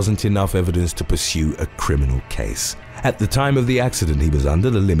deemed there wasn't enough evidence to pursue a criminal case. At the time of the accident, he was under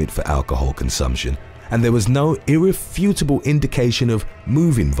the limit for alcohol consumption, and there was no irrefutable indication of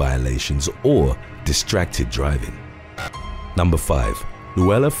moving violations or distracted driving. Number 5.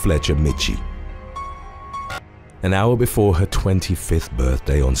 Luella Fletcher Mitchie. An hour before her 25th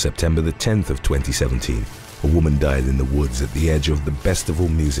birthday on September the 10th of 2017, a woman died in the woods at the edge of the Bestival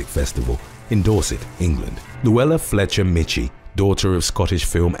Music Festival in Dorset, England. Luella Fletcher Mitchie, daughter of Scottish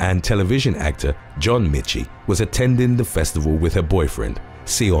film and television actor John Mitchie, was attending the festival with her boyfriend,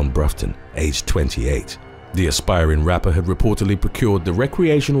 Sion Brufton, aged 28. The aspiring rapper had reportedly procured the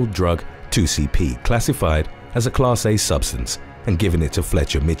recreational drug 2CP, classified as a Class A substance, and given it to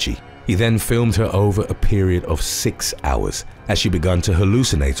Fletcher Mitchie. He then filmed her over a period of 6 hours as she began to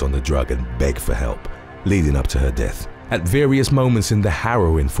hallucinate on the drug and beg for help, leading up to her death. At various moments in the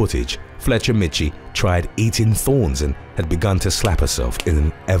harrowing footage, Fletcher Mitchie tried eating thorns and had begun to slap herself in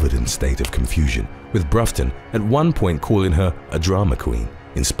an evident state of confusion, with Brufton at one point calling her a drama queen.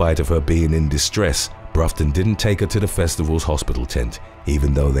 In spite of her being in distress, Brufton didn't take her to the festival's hospital tent,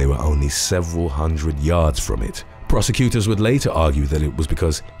 even though they were only several hundred yards from it. Prosecutors would later argue that it was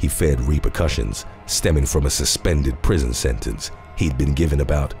because he feared repercussions stemming from a suspended prison sentence he'd been given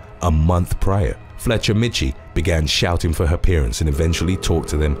about a month prior. Fletcher Mitchie began shouting for her parents and eventually talked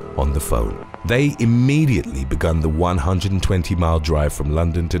to them on the phone. They immediately began the 120-mile drive from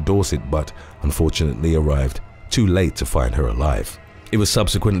London to Dorset, but unfortunately arrived too late to find her alive. It was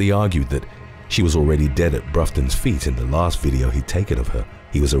subsequently argued that she was already dead at Brufton's feet in the last video he'd taken of her.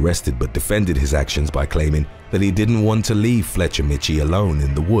 He was arrested but defended his actions by claiming that he didn't want to leave Fletcher Mitchie alone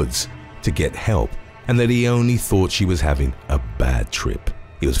in the woods to get help, and that he only thought she was having a bad trip.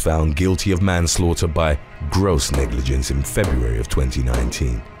 He was found guilty of manslaughter by gross negligence in February of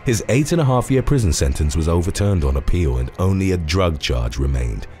 2019. His 8.5-year prison sentence was overturned on appeal, and only a drug charge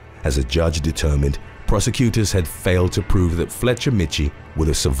remained, as a judge determined prosecutors had failed to prove that Fletcher Mitchie would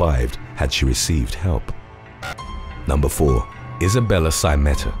have survived had she received help. Number 4. Isabella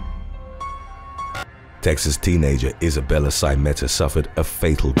Cimetta. Texas teenager Isabella Cimetta suffered a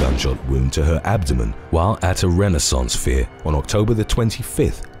fatal gunshot wound to her abdomen while at a Renaissance fair on October the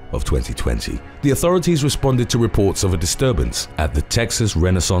 25th of 2020. The authorities responded to reports of a disturbance at the Texas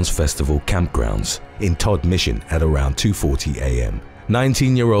Renaissance Festival campgrounds in Todd Mission at around 2:40 a.m.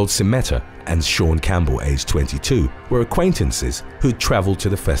 19-year-old Simeta and Sean Campbell, aged 22, were acquaintances who'd traveled to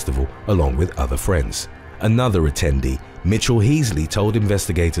the festival along with other friends. Another attendee, Mitchell Heasley, told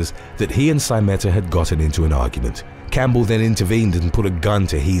investigators that he and Simeta had gotten into an argument. Campbell then intervened and put a gun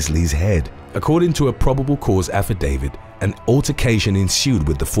to Heasley's head. According to a probable cause affidavit, an altercation ensued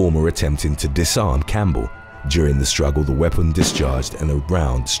with the former attempting to disarm Campbell. During the struggle, the weapon discharged and a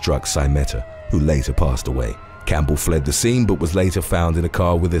round struck Simeta, who later passed away. Campbell fled the scene but was later found in a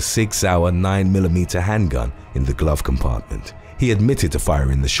car with a 6-hour 9mm handgun in the glove compartment. He admitted to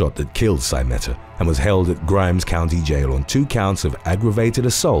firing the shot that killed Simeta and was held at Grimes County Jail on 2 counts of aggravated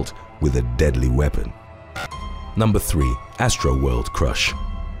assault with a deadly weapon. Number 3. Astroworld Crush.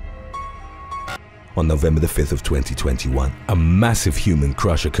 On November the 5th of 2021, a massive human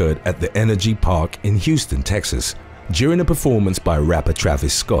crush occurred at the Energy Park in Houston, Texas, during a performance by rapper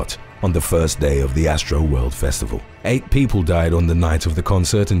Travis Scott on the first day of the Astroworld Festival. 8 people died on the night of the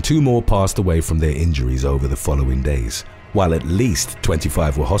concert and 2 more passed away from their injuries over the following days, while at least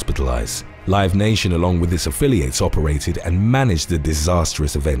 25 were hospitalized. Live Nation, along with its affiliates, operated and managed the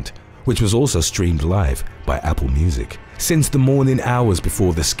disastrous event, which was also streamed live by Apple Music. Since the morning hours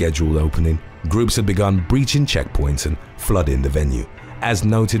before the scheduled opening, groups had begun breaching checkpoints and flooding the venue. As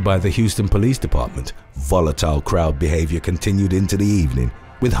noted by the Houston Police Department, volatile crowd behavior continued into the evening,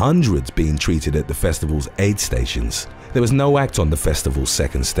 with hundreds being treated at the festival's aid stations. There was no act on the festival's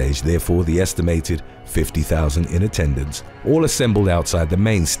second stage, therefore the estimated 50,000 in attendance all assembled outside the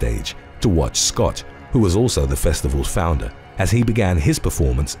main stage to watch Scott, who was also the festival's founder, as he began his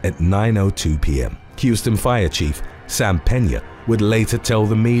performance at 9:02 p.m. Houston Fire Chief Sam Pena would later tell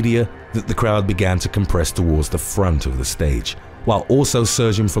the media that the crowd began to compress towards the front of the stage, while also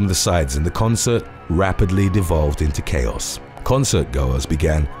surging from the sides, and the concert rapidly devolved into chaos. Concert goers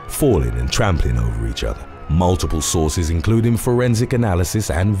began falling and trampling over each other. Multiple sources, including forensic analysis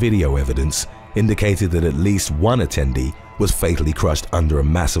and video evidence, indicated that at least one attendee was fatally crushed under a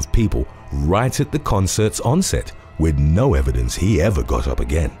mass of people right at the concert's onset, with no evidence he ever got up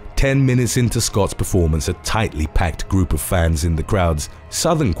again. 10 minutes into Scott's performance, a tightly packed group of fans in the crowd's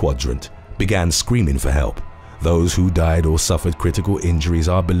southern quadrant began screaming for help. Those who died or suffered critical injuries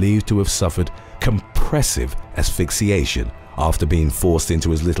are believed to have suffered compressive asphyxiation after being forced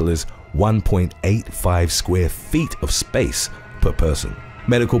into as little as 1.85 square feet of space per person.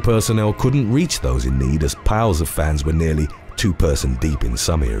 Medical personnel couldn't reach those in need, as piles of fans were nearly 2-person deep in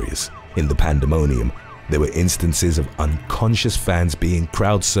some areas. In the pandemonium, there were instances of unconscious fans being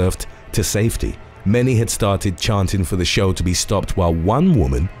crowd-surfed to safety. Many had started chanting for the show to be stopped, while one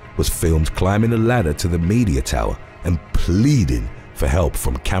woman was filmed climbing a ladder to the media tower and pleading for help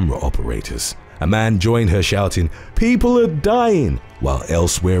from camera operators. A man joined her shouting, "People are dying!" while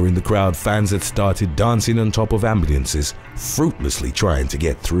elsewhere in the crowd, fans had started dancing on top of ambulances, fruitlessly trying to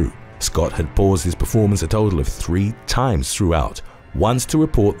get through. Scott had paused his performance a total of 3 times throughout, once to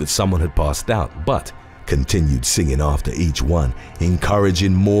report that someone had passed out, but continued singing after each one,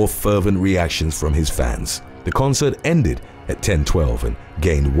 encouraging more fervent reactions from his fans. The concert ended at 10:12 and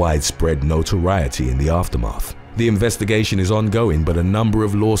gained widespread notoriety in the aftermath. The investigation is ongoing, but a number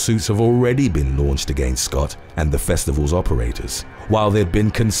of lawsuits have already been launched against Scott and the festival's operators. While there had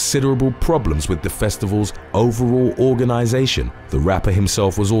been considerable problems with the festival's overall organization, the rapper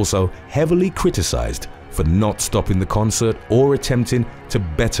himself was also heavily criticized for not stopping the concert or attempting to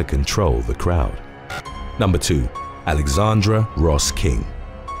better control the crowd. Number 2. Alexandra Ross King.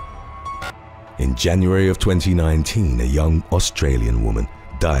 In January of 2019, a young Australian woman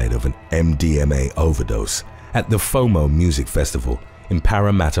died of an MDMA overdose at the FOMO Music Festival in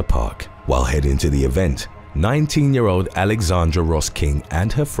Parramatta Park. While heading to the event, 19-year-old Alexandra Ross King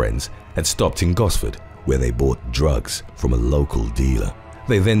and her friends had stopped in Gosford, where they bought drugs from a local dealer.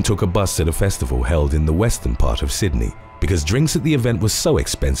 They then took a bus to the festival held in the western part of Sydney. Because drinks at the event were so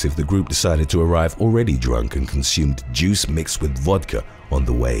expensive, the group decided to arrive already drunk and consumed juice mixed with vodka on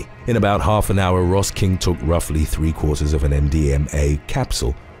the way. In about half an hour, Ross King took roughly 3/4 of an MDMA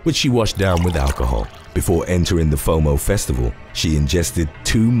capsule, which she washed down with alcohol. Before entering the FOMO festival, she ingested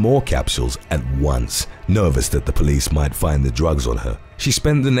 2 more capsules at once, nervous that the police might find the drugs on her. She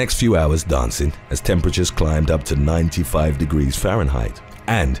spent the next few hours dancing as temperatures climbed up to 95 degrees Fahrenheit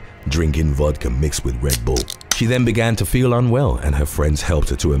and drinking vodka mixed with Red Bull. She then began to feel unwell, and her friends helped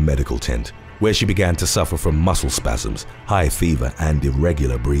her to a medical tent, where she began to suffer from muscle spasms, high fever, and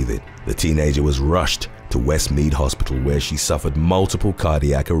irregular breathing. The teenager was rushed to Westmead Hospital, where she suffered multiple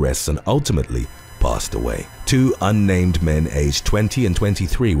cardiac arrests and ultimately passed away. 2 unnamed men aged 20 and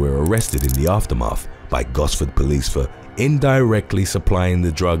 23 were arrested in the aftermath by Gosford police for indirectly supplying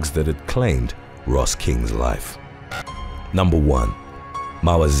the drugs that had claimed Ross King's life. Number 1.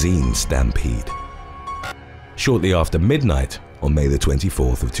 Mawazine Stampede. Shortly after midnight on May the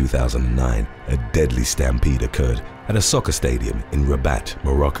 24th of 2009, a deadly stampede occurred at a soccer stadium in Rabat,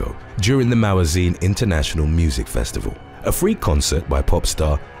 Morocco, during the Mawazine International Music Festival. A free concert by pop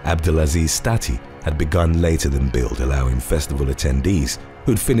star Abdelaziz Stati had begun later than billed, allowing festival attendees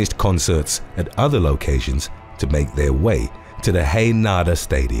who'd finished concerts at other locations to make their way to the Hey Nada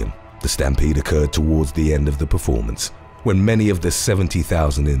Stadium. The stampede occurred towards the end of the performance, when many of the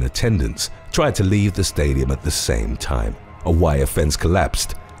 70,000 in attendance tried to leave the stadium at the same time. A wire fence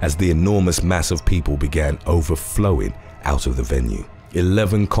collapsed as the enormous mass of people began overflowing out of the venue.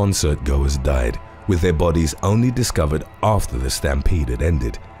 11 concert goers died, with their bodies only discovered after the stampede had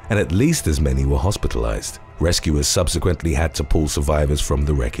ended, and at least as many were hospitalized. Rescuers subsequently had to pull survivors from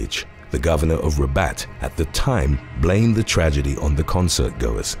the wreckage. The governor of Rabat at the time blamed the tragedy on the concert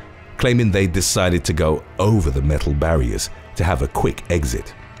goers, claiming they decided to go over the metal barriers to have a quick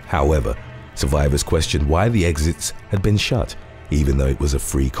exit. However, survivors questioned why the exits had been shut, even though it was a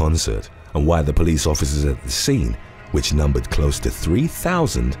free concert, and why the police officers at the scene, which numbered close to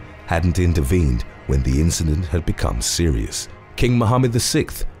 3,000, hadn't intervened when the incident had become serious. King Mohammed VI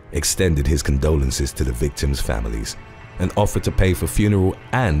extended his condolences to the victims' families and offered to pay for funeral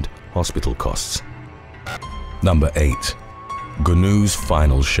and hospital costs. Number 8. Gunoo's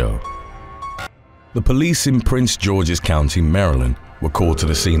final show. The police in Prince George's County, Maryland, were called to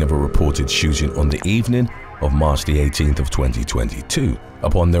the scene of a reported shooting on the evening of March the 18th of 2022.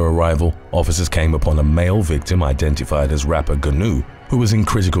 Upon their arrival, officers came upon a male victim identified as rapper Gunoo, who was in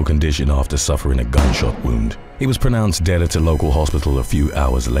critical condition after suffering a gunshot wound. He was pronounced dead at a local hospital a few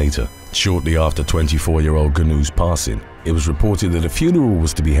hours later. Shortly after 24-year-old Gunoo's passing, it was reported that a funeral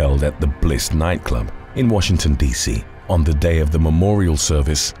was to be held at the Bliss nightclub in Washington, D.C. On the day of the memorial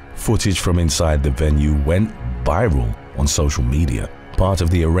service, footage from inside the venue went viral on social media. Part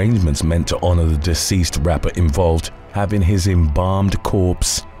of the arrangements meant to honor the deceased rapper involved having his embalmed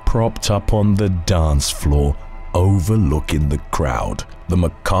corpse propped up on the dance floor overlooking the crowd. The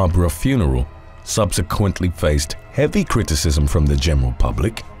macabre funeral subsequently faced heavy criticism from the general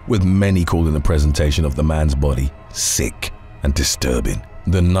public, with many calling the presentation of the man's body sick and disturbing.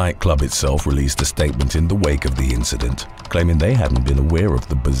 The nightclub itself released a statement in the wake of the incident, claiming they hadn't been aware of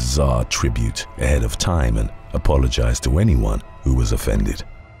the bizarre tribute ahead of time and apologized to anyone who was offended.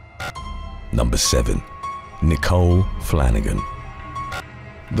 Number 7. Nicole Flanagan.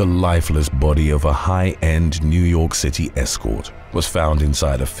 The lifeless body of a high-end New York City escort was found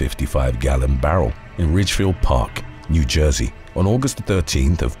inside a 55-gallon barrel in Ridgefield Park, New Jersey, on August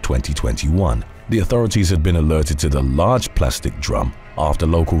 13th of 2021. The authorities had been alerted to the large plastic drum after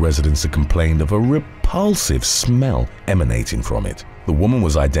local residents had complained of a repulsive smell emanating from it. The woman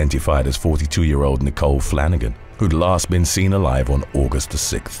was identified as 42-year-old Nicole Flanagan, who'd last been seen alive on August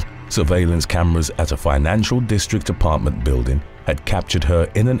 6th. Surveillance cameras at a financial district apartment building had captured her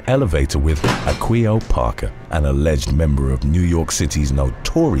in an elevator with Aquio Parker, an alleged member of New York City's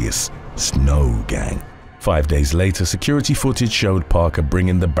notorious Snow Gang. 5 days later, security footage showed Parker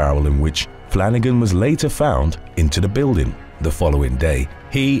bringing the barrel in which Flanagan was later found into the building. The following day,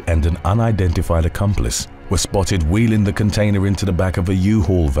 he and an unidentified accomplice were spotted wheeling the container into the back of a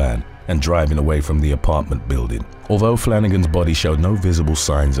U-Haul van and driving away from the apartment building. Although Flanagan's body showed no visible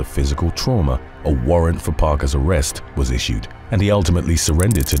signs of physical trauma, a warrant for Parker's arrest was issued, and he ultimately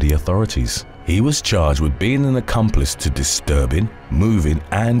surrendered to the authorities. He was charged with being an accomplice to disturbing, moving,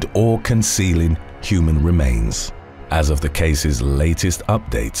 and/or concealing human remains. As of the case's latest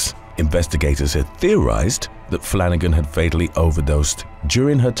updates, investigators had theorized that Flanagan had fatally overdosed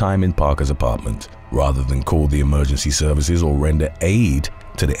during her time in Parker's apartment. Rather than call the emergency services or render aid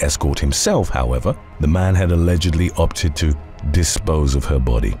to the escort himself, however, the man had allegedly opted to dispose of her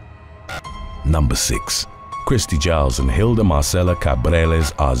body. Number 6. Christy Giles and Hilda Marcela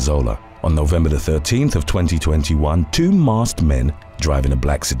Cabreles Arzola. On November the 13th of 2021, two masked men driving a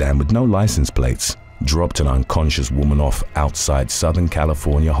black sedan with no license plates dropped an unconscious woman off outside Southern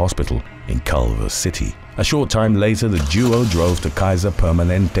California Hospital in Culver City. A short time later, the duo drove to Kaiser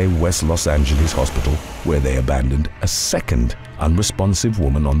Permanente West Los Angeles Hospital, where they abandoned a second unresponsive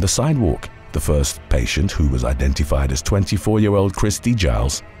woman on the sidewalk. The first patient, who was identified as 24-year-old Christy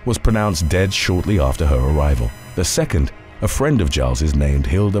Giles, was pronounced dead shortly after her arrival. The second, a friend of Giles's named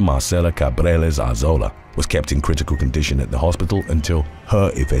Hilda Marcela Cabreles Arzola, was kept in critical condition at the hospital until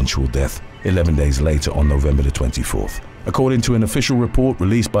her eventual death 11 days later on November the 24th. According to an official report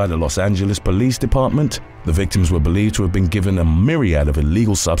released by the Los Angeles Police Department, the victims were believed to have been given a myriad of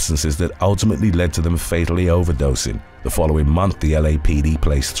illegal substances that ultimately led to them fatally overdosing. The following month, the LAPD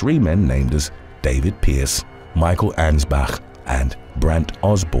placed 3 men named as David Pierce, Michael Ansbach, and Brant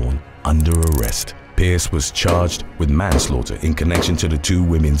Osborne under arrest. Pierce was charged with manslaughter in connection to the two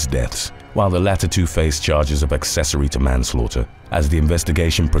women's deaths, while the latter two faced charges of accessory to manslaughter. As the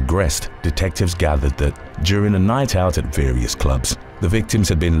investigation progressed, detectives gathered that during a night out at various clubs, the victims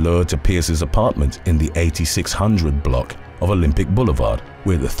had been lured to Pierce's apartment in the 8600 block of Olympic Boulevard,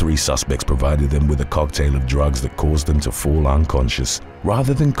 where the three suspects provided them with a cocktail of drugs that caused them to fall unconscious.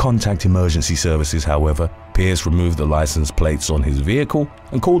 Rather than contact emergency services, however, Pierce removed the license plates on his vehicle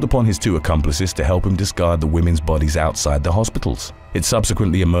and called upon his two accomplices to help him discard the women's bodies outside the hospitals. It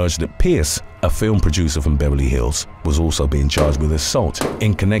subsequently emerged that Pierce, a film producer from Beverly Hills, was also being charged with assault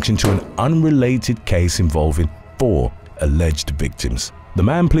in connection to an unrelated case involving 4 alleged victims. The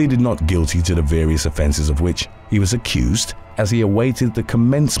man pleaded not guilty to the various offenses of which he was accused as he awaited the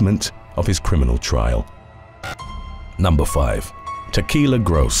commencement of his criminal trial. Number 5. Tequila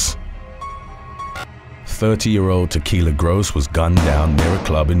Gross. 30-year-old Tequila Gross was gunned down near a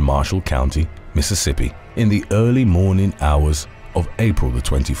club in Marshall County, Mississippi, in the early morning hours of April the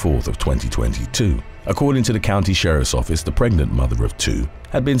 24th of 2022. According to the county sheriff's office, the pregnant mother of 2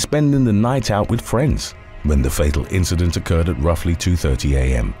 had been spending the night out with friends when the fatal incident occurred at roughly 2:30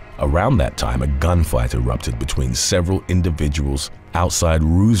 a.m. Around that time, a gunfight erupted between several individuals outside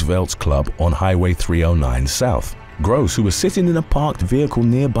Roosevelt's club on Highway 309 South. Gross, who was sitting in a parked vehicle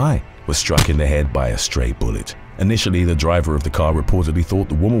nearby, was struck in the head by a stray bullet. Initially, the driver of the car reportedly thought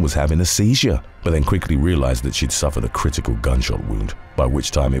the woman was having a seizure, but then quickly realized that she'd suffered a critical gunshot wound, by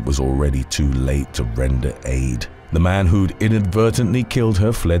which time it was already too late to render aid. The man who'd inadvertently killed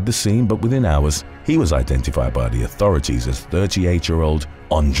her fled the scene, but within hours, he was identified by the authorities as 38-year-old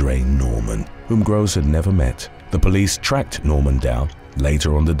Andre Norman, whom Gross had never met. The police tracked Norman down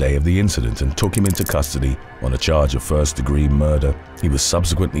later on the day of the incident and took him into custody on a charge of first-degree murder. He was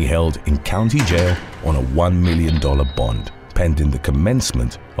subsequently held in county jail on a $1 million bond, pending the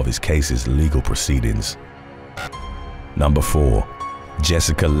commencement of his case's legal proceedings. Number 4.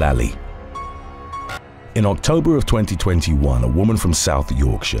 Jessica Lally. In October of 2021, a woman from South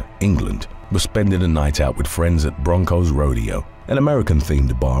Yorkshire, England, was spending a night out with friends at Broncos Rodeo, an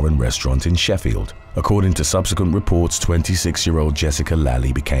American-themed bar and restaurant in Sheffield. According to subsequent reports, 26-year-old Jessica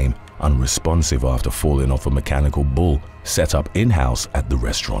Lally became unresponsive after falling off a mechanical bull set up in-house at the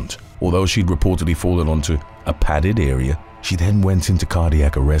restaurant. Although she'd reportedly fallen onto a padded area, she then went into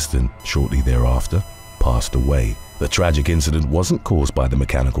cardiac arrest and, shortly thereafter, passed away. The tragic incident wasn't caused by the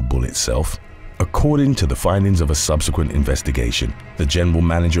mechanical bull itself. According to the findings of a subsequent investigation, the general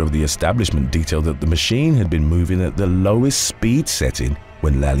manager of the establishment detailed that the machine had been moving at the lowest speed setting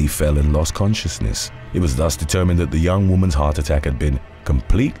when Lally fell and lost consciousness. It was thus determined that the young woman's heart attack had been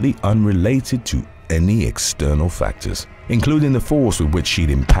completely unrelated to any external factors, including the force with which she'd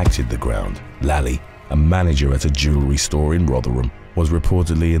impacted the ground. Lally, a manager at a jewelry store in Rotherham, was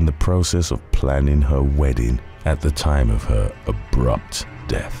reportedly in the process of planning her wedding at the time of her abrupt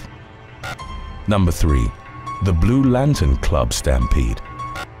death. Number 3. The Blue Lantern Club Stampede.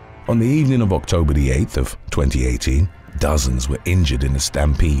 On the evening of October the 8th of 2018, dozens were injured in a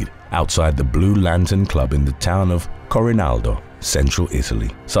stampede outside the Blue Lantern Club in the town of Corinaldo, central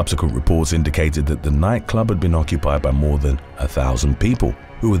Italy. Subsequent reports indicated that the nightclub had been occupied by more than 1,000 people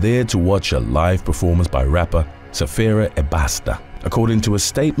who were there to watch a live performance by rapper Safira e Basta. According to a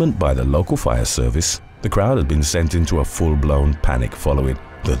statement by the local fire service, the crowd had been sent into a full-blown panic following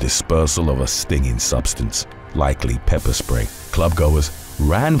the dispersal of a stinging substance, likely pepper spray. Clubgoers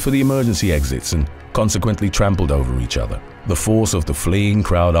ran for the emergency exits and consequently trampled over each other. The force of the fleeing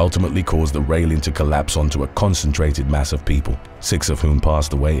crowd ultimately caused the railing to collapse onto a concentrated mass of people, 6 of whom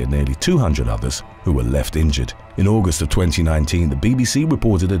passed away and nearly 200 others who were left injured. In August of 2019, the BBC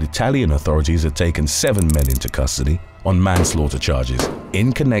reported that Italian authorities had taken 7 men into custody on manslaughter charges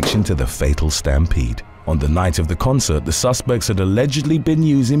in connection to the fatal stampede. On the night of the concert, the suspects had allegedly been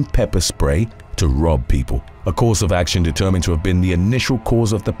using pepper spray to rob people, a course of action determined to have been the initial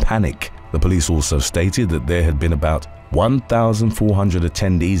cause of the panic. The police also stated that there had been about 1,400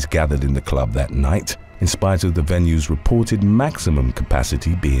 attendees gathered in the club that night, in spite of the venue's reported maximum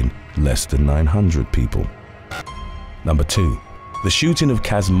capacity being less than 900 people. Number 2. The shooting of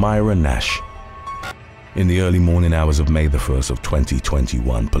Kazmira Nash. In the early morning hours of May the 1st of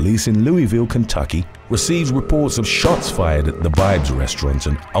 2021, police in Louisville, Kentucky received reports of shots fired at the Vibes restaurant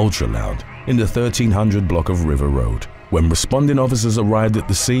and Ultra Lounge in the 1300 block of River Road. When responding officers arrived at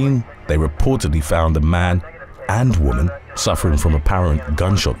the scene, they reportedly found a man and woman suffering from apparent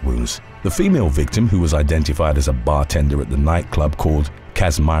gunshot wounds. The female victim, who was identified as a bartender at the nightclub called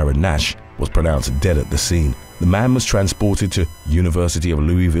Kazmira Nash, was pronounced dead at the scene, the man was transported to University of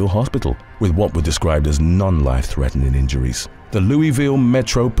Louisville Hospital with what were described as non-life-threatening injuries. The Louisville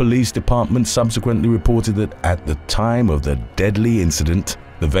Metro Police Department subsequently reported that at the time of the deadly incident,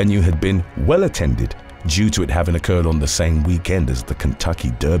 the venue had been well attended due to it having occurred on the same weekend as the Kentucky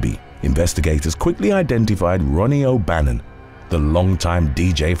Derby. Investigators quickly identified Ronnie O'Bannon, the longtime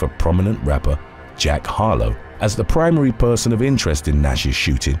DJ for prominent rapper Jack Harlow, as the primary person of interest in Nash's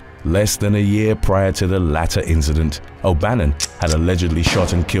shooting. Less than a year prior to the latter incident, O'Bannon had allegedly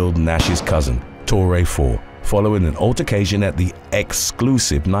shot and killed Nash's cousin, Torrey Four, following an altercation at the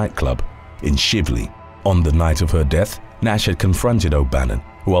Exclusive nightclub in Shively. On the night of her death, Nash had confronted O'Bannon,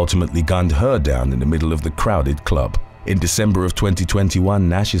 who ultimately gunned her down in the middle of the crowded club. In December of 2021,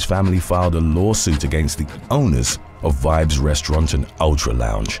 Nash's family filed a lawsuit against the owners of Vibes Restaurant and Ultra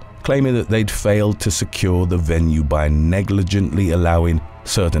Lounge, claiming that they'd failed to secure the venue by negligently allowing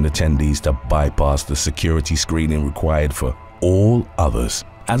certain attendees to bypass the security screening required for all others.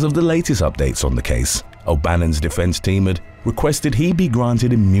 As of the latest updates on the case, O'Bannon's defense team had requested he be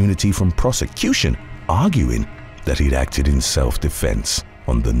granted immunity from prosecution, arguing that he'd acted in self-defense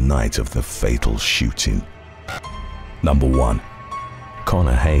on the night of the fatal shooting. Number 1.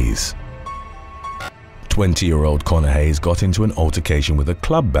 Connor Hayes. 20-year-old Connor Hayes got into an altercation with a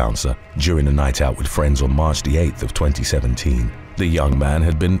club bouncer during a night out with friends on March the 8th of 2017. The young man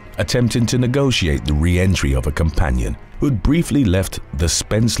had been attempting to negotiate the re-entry of a companion who had briefly left the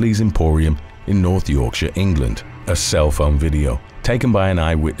Spenceley's Emporium in North Yorkshire, England. A cell phone video taken by an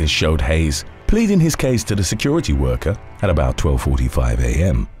eyewitness showed Hayes pleading his case to the security worker at about 12:45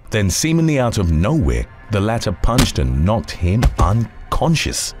 a.m. Then, seemingly out of nowhere, the latter punched and knocked him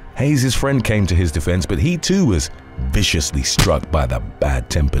unconscious. Hayes' friend came to his defense, but he too was viciously struck by the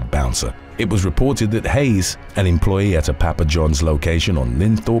bad-tempered bouncer. It was reported that Hayes, an employee at a Papa John's location on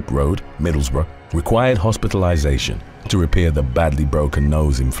Linthorpe Road, Middlesbrough, required hospitalization to repair the badly broken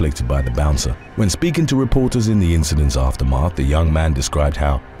nose inflicted by the bouncer. When speaking to reporters in the incident's aftermath, the young man described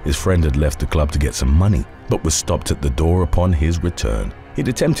how his friend had left the club to get some money, but was stopped at the door upon his return. He'd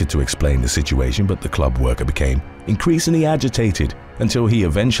attempted to explain the situation, but the club worker became increasingly agitated until he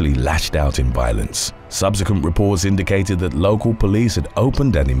eventually lashed out in violence. Subsequent reports indicated that local police had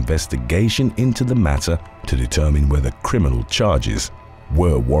opened an investigation into the matter to determine whether criminal charges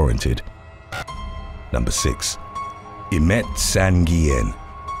were warranted. Number 6. Imet Sanguen.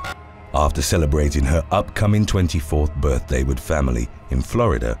 After celebrating her upcoming 24th birthday with family in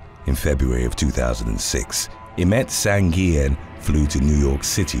Florida in February of 2006, Imet Sanguen flew to New York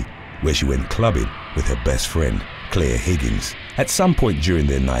City, where she went clubbing with her best friend, Claire Higgins. At some point during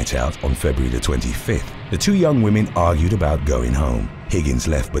their night out on February the 25th, the two young women argued about going home. Higgins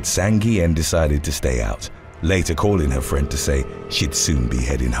left, but Sanguen decided to stay out, later calling her friend to say she'd soon be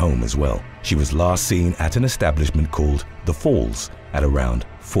heading home as well. She was last seen at an establishment called The Falls at around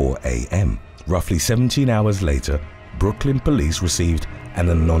 4 a.m. Roughly 17 hours later, Brooklyn police received an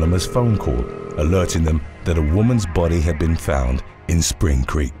anonymous phone call alerting them that a woman's body had been found in Spring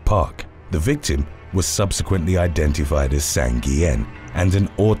Creek Park. The victim was subsequently identified as Sanguen, and an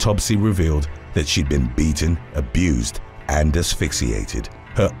autopsy revealed that she'd been beaten, abused, and asphyxiated.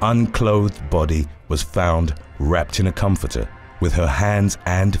 Her unclothed body was found wrapped in a comforter, with her hands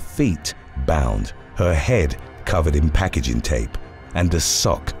and feet bound, her head covered in packaging tape, and a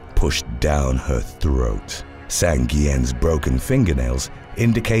sock pushed down her throat. Sanguen's broken fingernails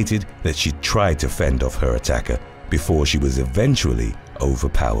indicated that she tried to fend off her attacker before she was eventually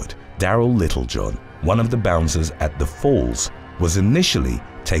overpowered. Daryl Littlejohn, one of the bouncers at the Falls, was initially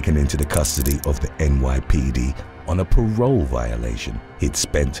taken into the custody of the NYPD on a parole violation. He'd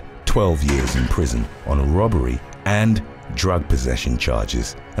spent 12 years in prison on robbery and drug possession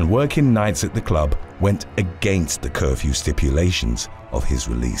charges, and working nights at the club went against the curfew stipulations of his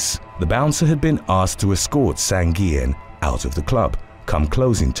release. The bouncer had been asked to escort Sanguen out of the club come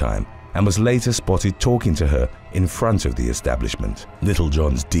closing time, and was later spotted talking to her in front of the establishment.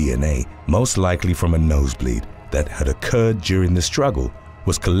 Littlejohn's DNA, most likely from a nosebleed that had occurred during the struggle,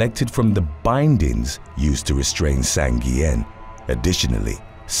 was collected from the bindings used to restrain Sanguen. Additionally,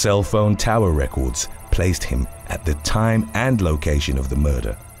 cell phone tower records placed him at the time and location of the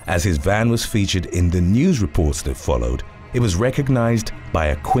murder. As his van was featured in the news reports that followed, it was recognized by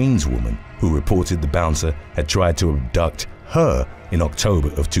a Queens woman who reported the bouncer had tried to abduct her in October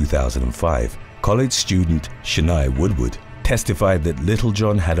of 2005. College student Shania Woodward testified that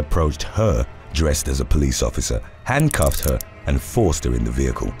Littlejohn had approached her dressed as a police officer, handcuffed her, and forced her in the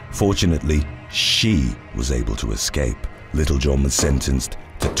vehicle. Fortunately, she was able to escape. Littlejohn was sentenced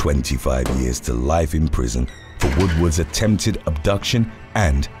to 25 years to life in prison for Woodward's attempted abduction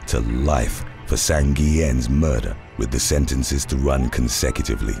and to life for Sang Gien's murder, with the sentences to run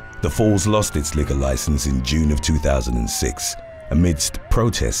consecutively. The Falls lost its liquor license in June of 2006 amidst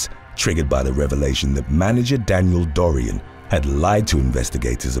protests triggered by the revelation that manager Daniel Dorian had lied to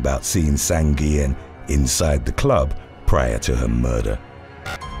investigators about seeing Sang Gien inside the club prior to her murder.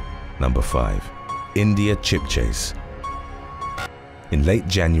 Number 5. India Chip Chase. In late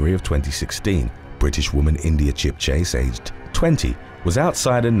January of 2016, British woman India Chip Chase, aged 20, was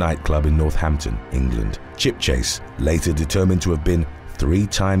outside a nightclub in Northampton, England. Chip Chase, later determined to have been 3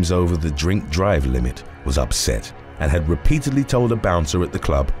 times over the drink-drive limit, was upset and had repeatedly told a bouncer at the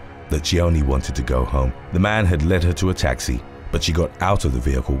club that she only wanted to go home. The man had led her to a taxi, but she got out of the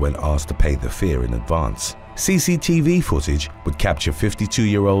vehicle when asked to pay the fare in advance. CCTV footage would capture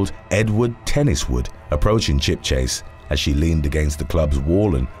 52-year-old Edward Tenniswood approaching Chip Chase as she leaned against the club's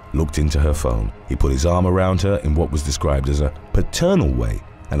wall and looked into her phone. He put his arm around her in what was described as a paternal way,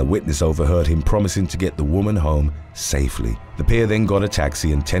 and a witness overheard him promising to get the woman home safely. The pair then got a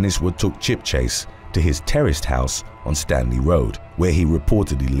taxi and Tenniswood took Chip Chase to his terraced house on Stanley Road, where he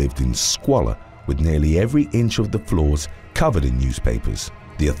reportedly lived in squalor with nearly every inch of the floors covered in newspapers.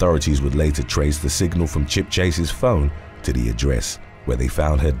 The authorities would later trace the signal from Chip Chase's phone to the address, where they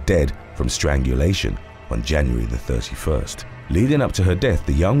found her dead from strangulation on January the 31st. Leading up to her death,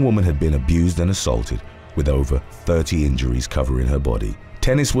 the young woman had been abused and assaulted, with over 30 injuries covering her body.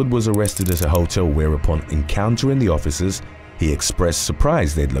 Tenniswood was arrested at a hotel where, upon encountering the officers, he expressed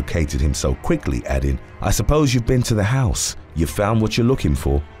surprise they'd located him so quickly, adding, "I suppose you've been to the house. You found what you're looking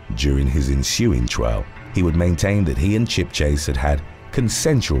for." During his ensuing trial, he would maintain that he and Chip Chase had had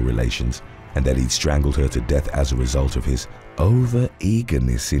consensual relations and that he'd strangled her to death as a result of his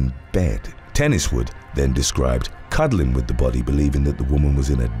over-eagerness in bed. Tenniswood then described cuddling with the body, believing that the woman was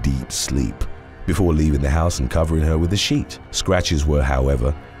in a deep sleep, before leaving the house and covering her with a sheet. Scratches were,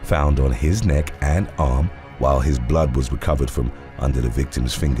 however, found on his neck and arm, while his blood was recovered from under the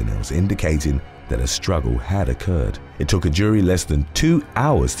victim's fingernails, indicating that a struggle had occurred. It took a jury less than 2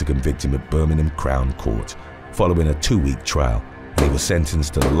 hours to convict him at Birmingham Crown Court, following a 2-week trial, and he was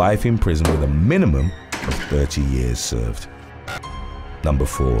sentenced to life in prison with a minimum of 30 years served. Number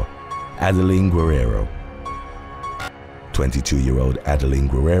 4. Adeline Guerrero. 22-year-old Adeline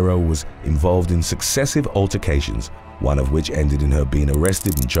Guerrero was involved in successive altercations, one of which ended in her being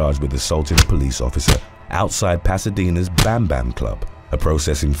arrested and charged with assaulting a police officer outside Pasadena's Bam Bam Club. A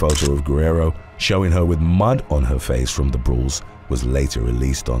processing photo of Guerrero showing her with mud on her face from the brawls was later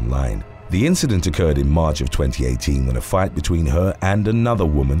released online. The incident occurred in March of 2018 when a fight between her and another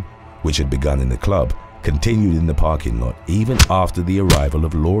woman, which had begun in the club, continued in the parking lot even after the arrival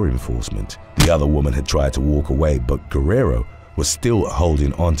of law enforcement. The other woman had tried to walk away, but Guerrero was still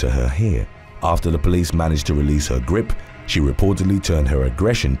holding onto her hair. After the police managed to release her grip, she reportedly turned her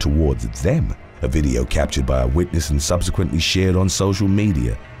aggression towards them. A video captured by a witness and subsequently shared on social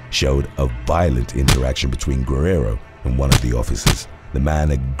media showed a violent interaction between Guerrero and one of the officers. The man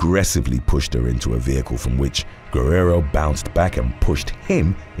aggressively pushed her into a vehicle from which Guerrero bounced back and pushed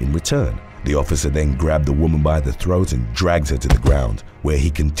him in return. The officer then grabbed the woman by the throat and dragged her to the ground, where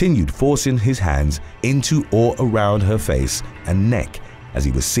he continued forcing his hands into or around her face and neck as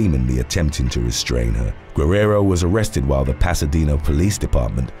he was seemingly attempting to restrain her. Guerrero was arrested, while the Pasadena Police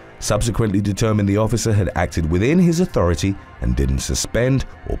Department subsequently determined the officer had acted within his authority and didn't suspend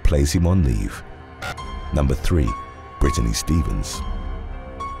or place him on leave. Number 3. Brittany Stevens.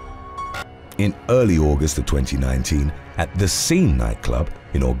 In early August of 2019, at the Scene nightclub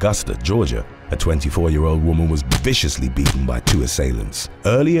in Augusta, Georgia, a 24-year-old woman was viciously beaten by 2 assailants.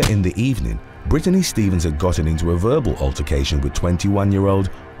 Earlier in the evening, Brittany Stevens had gotten into a verbal altercation with 21-year-old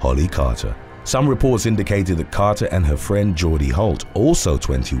Holly Carter. Some reports indicated that Carter and her friend Geordie Holt, also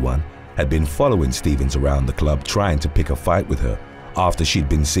 21, had been following Stevens around the club trying to pick a fight with her after she'd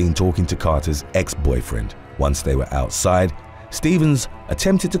been seen talking to Carter's ex-boyfriend. Once they were outside, Stevens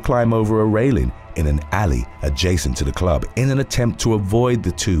attempted to climb over a railing in an alley adjacent to the club in an attempt to avoid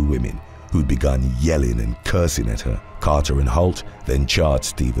the 2 women, who'd begun yelling and cursing at her. Carter and Holt then charged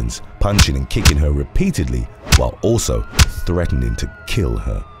Stevens, punching and kicking her repeatedly while also threatening to kill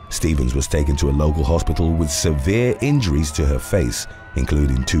her. Stevens was taken to a local hospital with severe injuries to her face,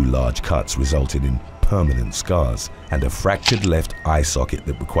 including 2 large cuts resulting in permanent scars and a fractured left eye socket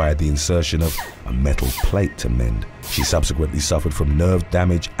that required the insertion of a metal plate to mend. She subsequently suffered from nerve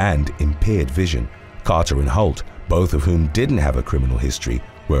damage and impaired vision. Carter and Holt, both of whom didn't have a criminal history,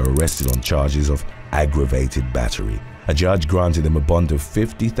 were arrested on charges of aggravated battery. A judge granted them a bond of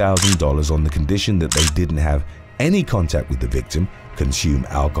 $50,000 on the condition that they didn't have any contact with the victim, consume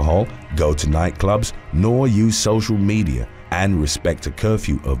alcohol, go to nightclubs, nor use social media, and respect a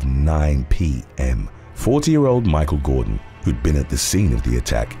curfew of 9 p.m. 40-year-old Michael Gordon, who'd been at the scene of the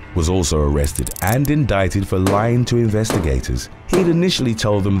attack, was also arrested and indicted for lying to investigators. He'd initially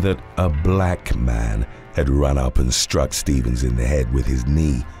told them that a black man had run up and struck Stevens in the head with his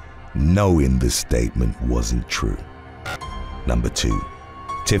knee, knowing the statement wasn't true. Number 2.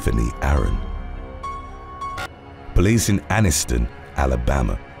 Tiffany Aaron. Police in Anniston,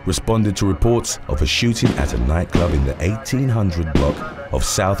 Alabama, responded to reports of a shooting at a nightclub in the 1800 block of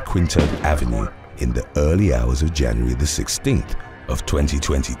South Quintard Avenue in the early hours of January the 16th of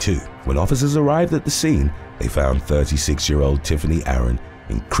 2022. When officers arrived at the scene, they found 36-year-old Tiffany Aaron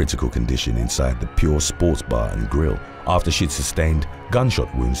in critical condition inside the Pure Sports Bar and Grill after she'd sustained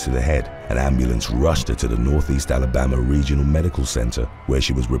gunshot wounds to the head. An ambulance rushed her to the Northeast Alabama Regional Medical Center, where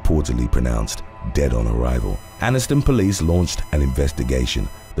she was reportedly pronounced dead on arrival. Anniston police launched an investigation,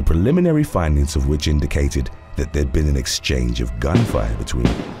 the preliminary findings of which indicated that there'd been an exchange of gunfire between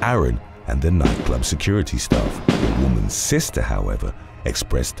Aaron and the nightclub security staff. The woman's sister, however,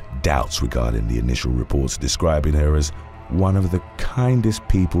 expressed doubts regarding the initial reports, describing her as one of the kindest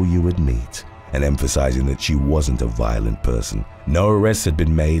people you would meet, and emphasizing that she wasn't a violent person. No arrests had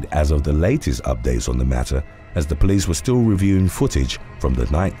been made as of the latest updates on the matter, as the police were still reviewing footage from the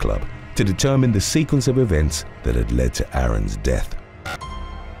nightclub to determine the sequence of events that had led to Aaron's death.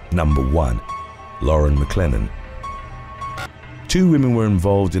 Number 1. Lauren McLennan. 2 women were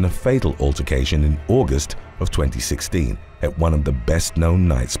involved in a fatal altercation in August of 2016 at one of the best-known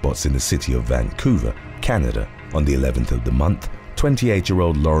night spots in the city of Vancouver, Canada. On the 11th of the month,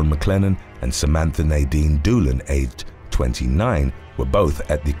 28-year-old Lauren McLennan and Samantha Nadine Doolan, aged 29, were both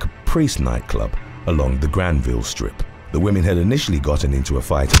at the Caprice nightclub along the Granville Strip. The women had initially gotten into a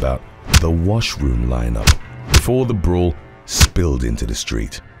fight about the washroom lineup before the brawl spilled into the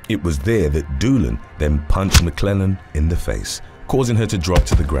street. It was there that Doolan then punched McLennan in the face, causing her to drop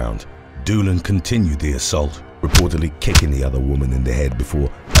to the ground. Doolan continued the assault, reportedly kicking the other woman in the head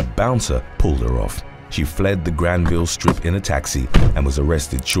before a bouncer pulled her off. She fled the Granville Strip in a taxi and was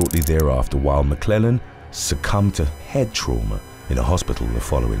arrested shortly thereafter, while McLennan succumbed to head trauma in a hospital the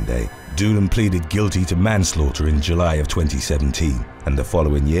following day. Doolan pleaded guilty to manslaughter in July of 2017, and the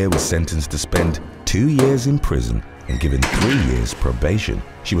following year was sentenced to spend 2 years in prison and given 3 years probation.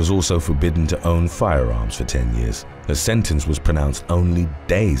 She was also forbidden to own firearms for 10 years. Her sentence was pronounced only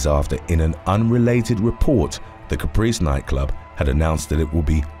days after, in an unrelated report, the Caprice nightclub had announced that it will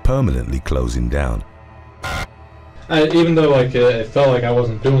be permanently closing down. Even though it felt like I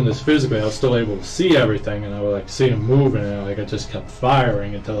wasn't doing this physically, I was still able to see everything, and I would see them moving, and I just kept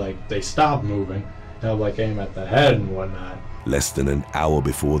firing until they stopped moving, and I would aim at the head and whatnot. Less than an hour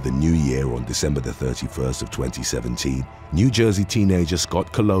before the new year, on December the 31st of 2017, New Jersey teenager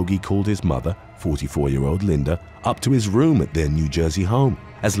Scott Kalogi called his mother, 44-year-old Linda, up to his room at their New Jersey home.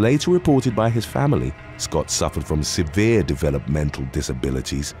 As later reported by his family, Scott suffered from severe developmental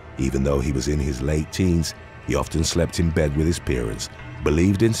disabilities. Even though he was in his late teens, he often slept in bed with his parents,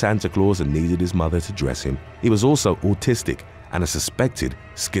 believed in Santa Claus and needed his mother to dress him. He was also autistic and a suspected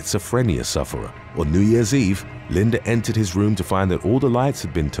schizophrenia sufferer. On New Year's Eve, Linda entered his room to find that all the lights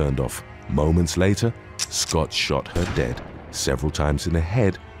had been turned off. Moments later, Scott shot her dead several times in the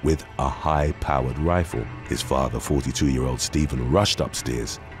head with a high-powered rifle. His father, 42-year-old Stephen, rushed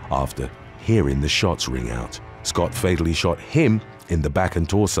upstairs after hearing the shots ring out. Scott fatally shot him in the back and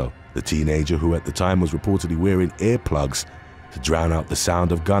torso. The teenager, who at the time was reportedly wearing earplugs to drown out the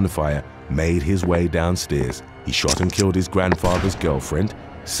sound of gunfire, made his way downstairs. He shot and killed his grandfather's girlfriend,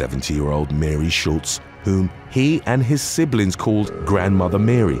 70-year-old Mary Schultz, whom he and his siblings called Grandmother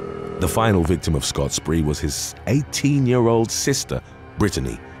Mary. The final victim of Scott's spree was his 18-year-old sister,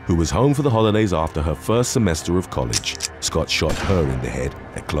 Brittany, who was home for the holidays after her first semester of college. Scott shot her in the head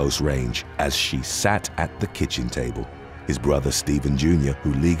at close range as she sat at the kitchen table. His brother Stephen Jr.,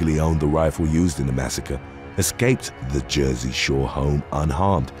 who legally owned the rifle used in the massacre, escaped the Jersey Shore home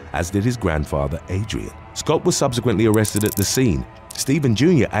unharmed, as did his grandfather Adrian. Scott was subsequently arrested at the scene. Stephen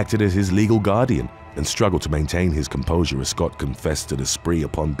Jr. acted as his legal guardian and struggled to maintain his composure as Scott confessed to the spree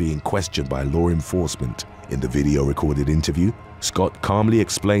upon being questioned by law enforcement. In the video-recorded interview, Scott calmly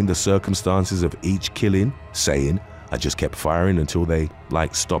explained the circumstances of each killing, saying, "I just kept firing until they,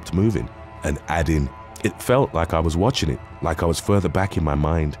 stopped moving," and adding, "It felt like I was watching it, like I was further back in my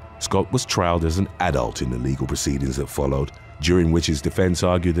mind." Scott was trialed as an adult in the legal proceedings that followed, during which his defense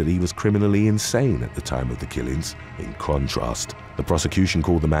argued that he was criminally insane at the time of the killings. In contrast, the prosecution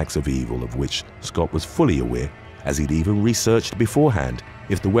called them acts of evil, of which Scott was fully aware, as he'd even researched beforehand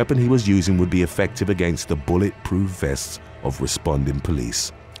if the weapon he was using would be effective against the bulletproof vests of responding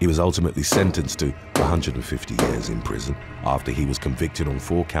police. He was ultimately sentenced to 150 years in prison after he was convicted on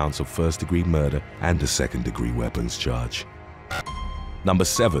 4 counts of first-degree murder and a second-degree weapons charge. Number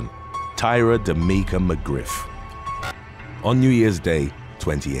 7. Tyra D'Amica McGriff. On New Year's Day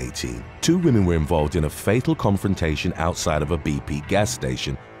 2018, 2 women were involved in a fatal confrontation outside of a BP gas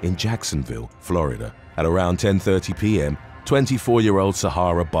station in Jacksonville, Florida. At around 10:30 p.m., 24-year-old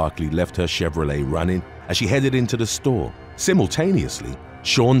Sahara Barkley left her Chevrolet running as she headed into the store. Simultaneously,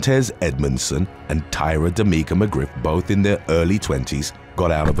 Shauntez Edmondson and Tyra D'Amica McGriff, both in their early 20s,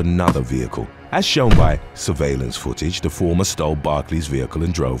 got out of another vehicle. As shown by surveillance footage, the former stole Barkley's vehicle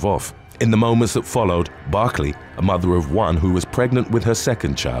and drove off. In the moments that followed, Barkley, a mother of 1 who was pregnant with her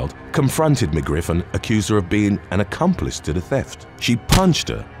second child, confronted McGriff and accused her of being an accomplice to the theft. She punched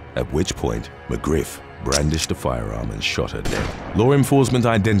her, at which point McGriff brandished a firearm and shot her dead. Law enforcement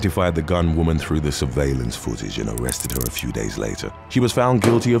identified the gunwoman through the surveillance footage and arrested her a few days later. She was found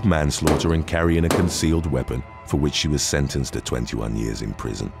guilty of manslaughter and carrying a concealed weapon, for which she was sentenced to 21 years in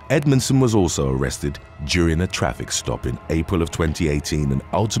prison. Edmondson was also arrested during a traffic stop in April of 2018 and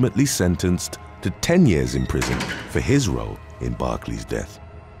ultimately sentenced to 10 years in prison for his role in Barkley's death.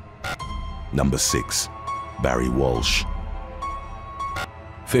 Number 6. Barry Walsh.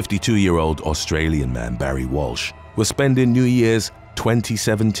 52-year-old Australian man Barry Walsh was spending New Year's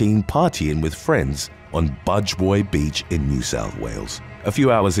 2017 partying with friends on Budgeboy Beach in New South Wales. A few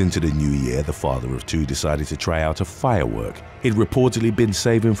hours into the new year, the father of 2 decided to try out a firework he'd reportedly been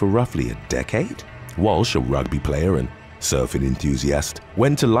saving for roughly a decade. Walsh, a rugby player and surfing enthusiast,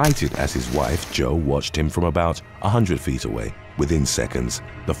 went to light it as his wife, Jo, watched him from about 100 feet away. Within seconds,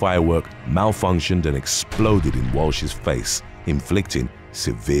 the firework malfunctioned and exploded in Walsh's face, inflicting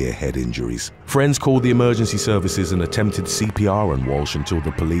severe head injuries. Friends called the emergency services and attempted CPR on Walsh until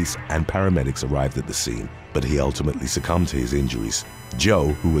the police and paramedics arrived at the scene, but he ultimately succumbed to his injuries.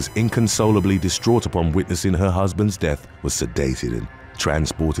 Jo, who was inconsolably distraught upon witnessing her husband's death, was sedated and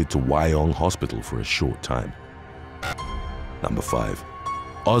transported to Wyong Hospital for a short time. Number 5.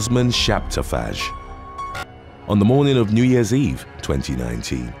 Osman Shabtafaj. On the morning of New Year's Eve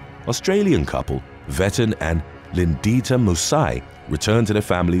 2019, Australian couple Veton and Lindita Musai returned to their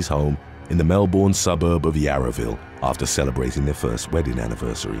family's home in the Melbourne suburb of Yarraville after celebrating their first wedding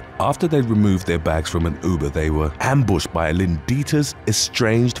anniversary. After they'd removed their bags from an Uber, they were ambushed by Lindita's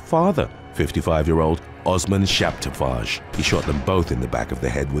estranged father, 55-year-old Osman Shabtafaj. He shot them both in the back of the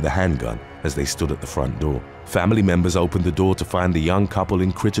head with a handgun as they stood at the front door. Family members opened the door to find the young couple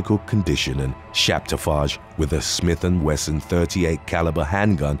in critical condition, and Shabtafaj with a Smith & Wesson .38 caliber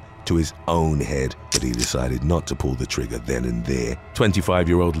handgun to his own head, but he decided not to pull the trigger then and there.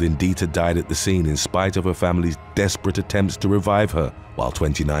 25-year-old Lindita died at the scene in spite of her family's desperate attempts to revive her, while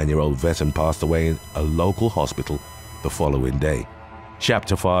 29-year-old Veton passed away in a local hospital the following day.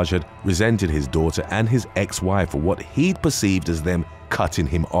 Shabtafaj had resented his daughter and his ex-wife for what he'd perceived as them cutting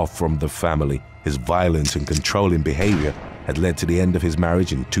him off from the family. His violent and controlling behavior had led to the end of his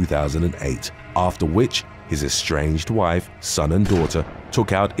marriage in 2008, after which his estranged wife, son and daughter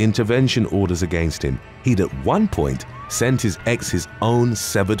took out intervention orders against him. He'd at one point sent his ex his own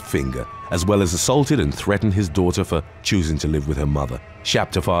severed finger, as well as assaulted and threatened his daughter for choosing to live with her mother.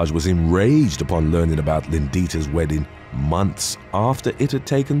 Shabtafaj was enraged upon learning about Lindita's wedding months after it had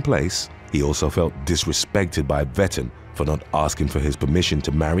taken place. He also felt disrespected by Veton for not asking for his permission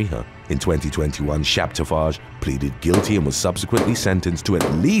to marry her. In 2021, Shabtafaj pleaded guilty and was subsequently sentenced to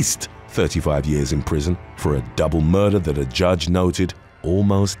at least 35 years in prison for a double murder that a judge noted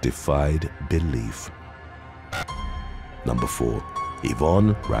almost defied belief. Number 4.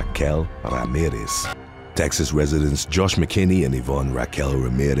 Yvonne Raquel Ramirez. Texas residents Josh McKinney and Yvonne Raquel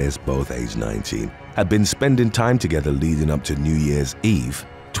Ramirez, both age 19, had been spending time together leading up to New Year's Eve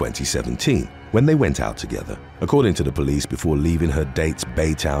 2017, when they went out together. According to the police, before leaving her date's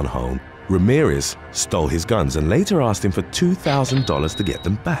Baytown home, Ramirez stole his guns and later asked him for $2,000 to get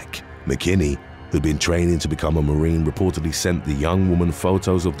them back. McKinney, who'd been training to become a Marine, reportedly sent the young woman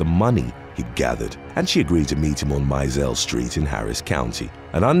photos of the money he'd gathered, and she agreed to meet him on Mizell Street in Harris County.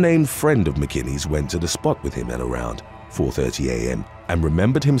 An unnamed friend of McKinney's went to the spot with him at around 4:30 a.m. and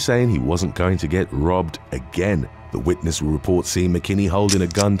remembered him saying he wasn't going to get robbed again. The witness will report seeing McKinney holding a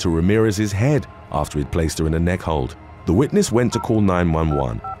gun to Ramirez's head after he'd placed her in a neck hold. The witness went to call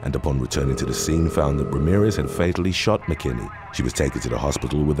 911 and upon returning to the scene found that Ramirez had fatally shot McKinney. She was taken to the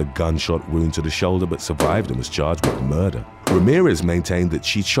hospital with a gunshot wound to the shoulder but survived and was charged with murder. Ramirez maintained that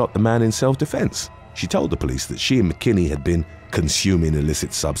she'd shot the man in self-defense. She told the police that she and McKinney had been consuming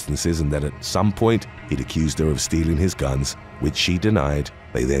illicit substances and that at some point he'd accused her of stealing his guns, which she denied.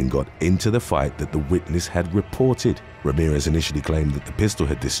 They then got into the fight that the witness had reported. Ramirez initially claimed that the pistol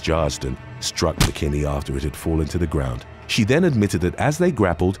had discharged and struck McKinney after it had fallen to the ground. She then admitted that as they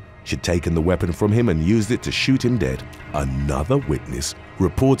grappled, she'd taken the weapon from him and used it to shoot him dead. Another witness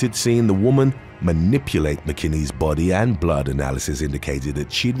reported seeing the woman manipulate McKinney's body, and blood analysis indicated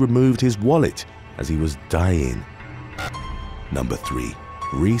that she'd removed his wallet as he was dying. Number 3.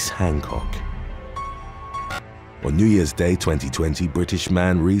 Reese Hancock. On New Year's Day 2020, British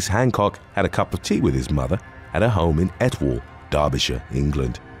man Reese Hancock had a cup of tea with his mother at a home in Etwall, Derbyshire,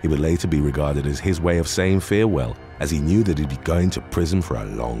 England. It would later be regarded as his way of saying farewell, as he knew that he'd be going to prison for a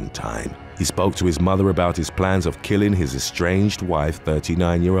long time. He spoke to his mother about his plans of killing his estranged wife,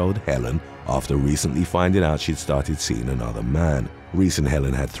 39-year-old Helen, after recently finding out she'd started seeing another man. Reese and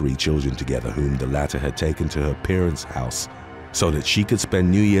Helen had 3 children together, whom the latter had taken to her parents' house so that she could spend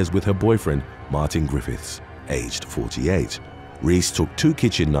New Year's with her boyfriend, Martin Griffiths, aged 48. Reese took 2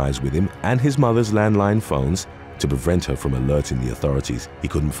 kitchen knives with him and his mother's landline phones to prevent her from alerting the authorities. He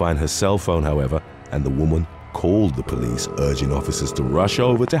couldn't find her cell phone, however, and the woman called the police, urging officers to rush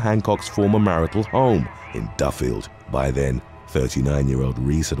over to Hancock's former marital home in Duffield. By then, 39-year-old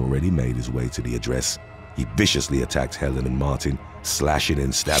Reese had already made his way to the address. He viciously attacked Helen and Martin, slashing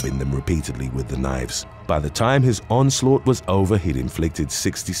and stabbing them repeatedly with the knives. By the time his onslaught was over, he'd inflicted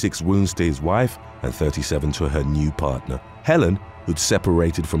 66 wounds to his wife and 37 to her new partner. Helen, who'd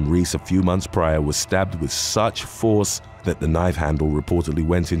separated from Reese a few months prior, was stabbed with such force that the knife handle reportedly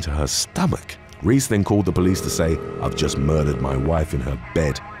went into her stomach. Reese then called the police to say, "I've just murdered my wife in her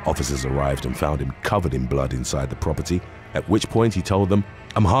bed." Officers arrived and found him covered in blood inside the property, at which point he told them,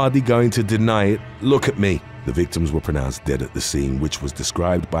 "I'm hardly going to deny it. Look at me." The victims were pronounced dead at the scene, which was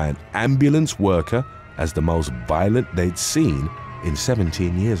described by an ambulance worker as the most violent they'd seen in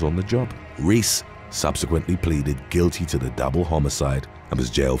 17 years on the job. Reese subsequently pleaded guilty to the double homicide and was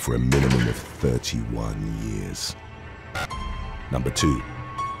jailed for a minimum of 31 years. Number 2.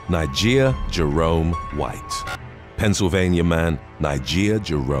 Nigeria Jerome White. Pennsylvania man Nigeria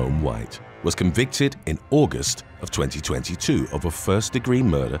Jerome White was convicted in August of 2022 of a first-degree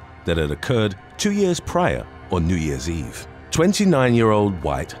murder that had occurred 2 years prior on New Year's Eve. 29-year-old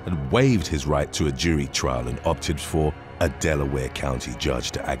White had waived his right to a jury trial and opted for a Delaware County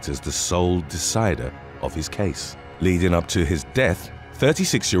judge to act as the sole decider of his case. Leading up to his death,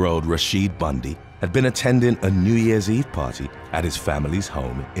 36-year-old Rashid Bundy had been attending a New Year's Eve party at his family's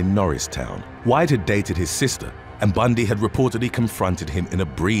home in Norristown. White had dated his sister, and Bundy had reportedly confronted him in a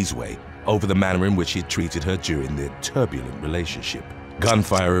breezeway over the manner in which he had treated her during their turbulent relationship.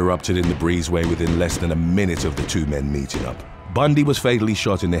 Gunfire erupted in the breezeway within less than a minute of the 2 men meeting up. Bundy was fatally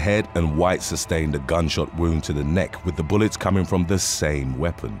shot in the head, and White sustained a gunshot wound to the neck, with the bullets coming from the same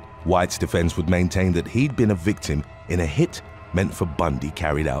weapon. White's defense would maintain that he'd been a victim in a hit meant for Bundy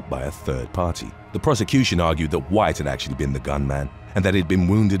carried out by a third party. The prosecution argued that White had actually been the gunman and that he'd been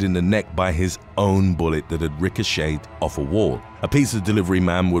wounded in the neck by his own bullet that had ricocheted off a wall. A pizza delivery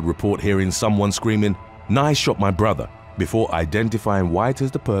man would report hearing someone screaming, "Nye shot my brother," before identifying White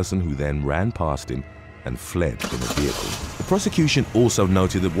as the person who then ran past him and fled in a vehicle. The prosecution also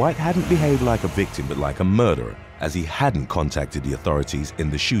noted that White hadn't behaved like a victim but like a murderer, as he hadn't contacted the authorities in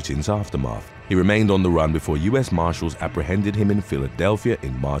the shooting's aftermath. He remained on the run before U.S. Marshals apprehended him in Philadelphia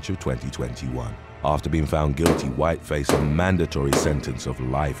in March of 2021. After being found guilty, White faced a mandatory sentence of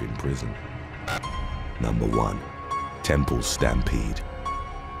life in prison. Number 1. Temple Stampede.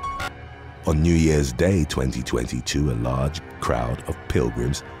 On New Year's Day 2022, a large crowd of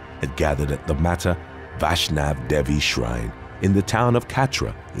pilgrims had gathered at the Mata Vaishnav Devi Shrine in the town of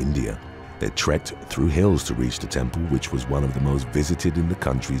Katra, India. They trekked through hills to reach the temple, which was one of the most visited in the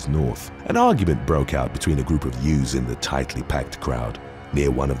country's north. An argument broke out between a group of youths in the tightly packed crowd near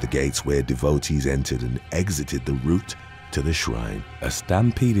one of the gates where devotees entered and exited the route to the shrine. A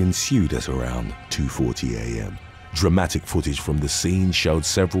stampede ensued at around 2:40 a.m. Dramatic footage from the scene showed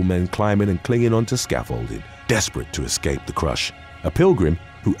several men climbing and clinging onto scaffolding, desperate to escape the crush. A pilgrim,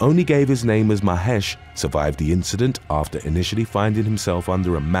 who only gave his name as Mahesh, survived the incident after initially finding himself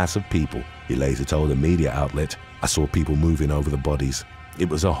under a mass of people. He later told a media outlet, "I saw people moving over the bodies. It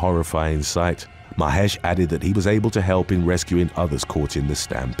was a horrifying sight." Mahesh added that he was able to help in rescuing others caught in the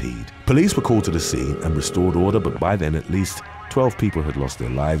stampede. Police were called to the scene and restored order, but by then at least 12 people had lost their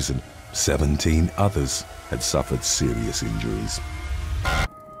lives and 17 others had suffered serious injuries.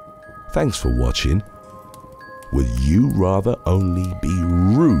 Thanks for watching. Would you rather only be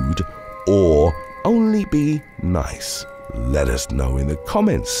rude or only be nice? Let us know in the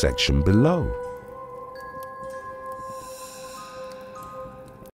comments section below.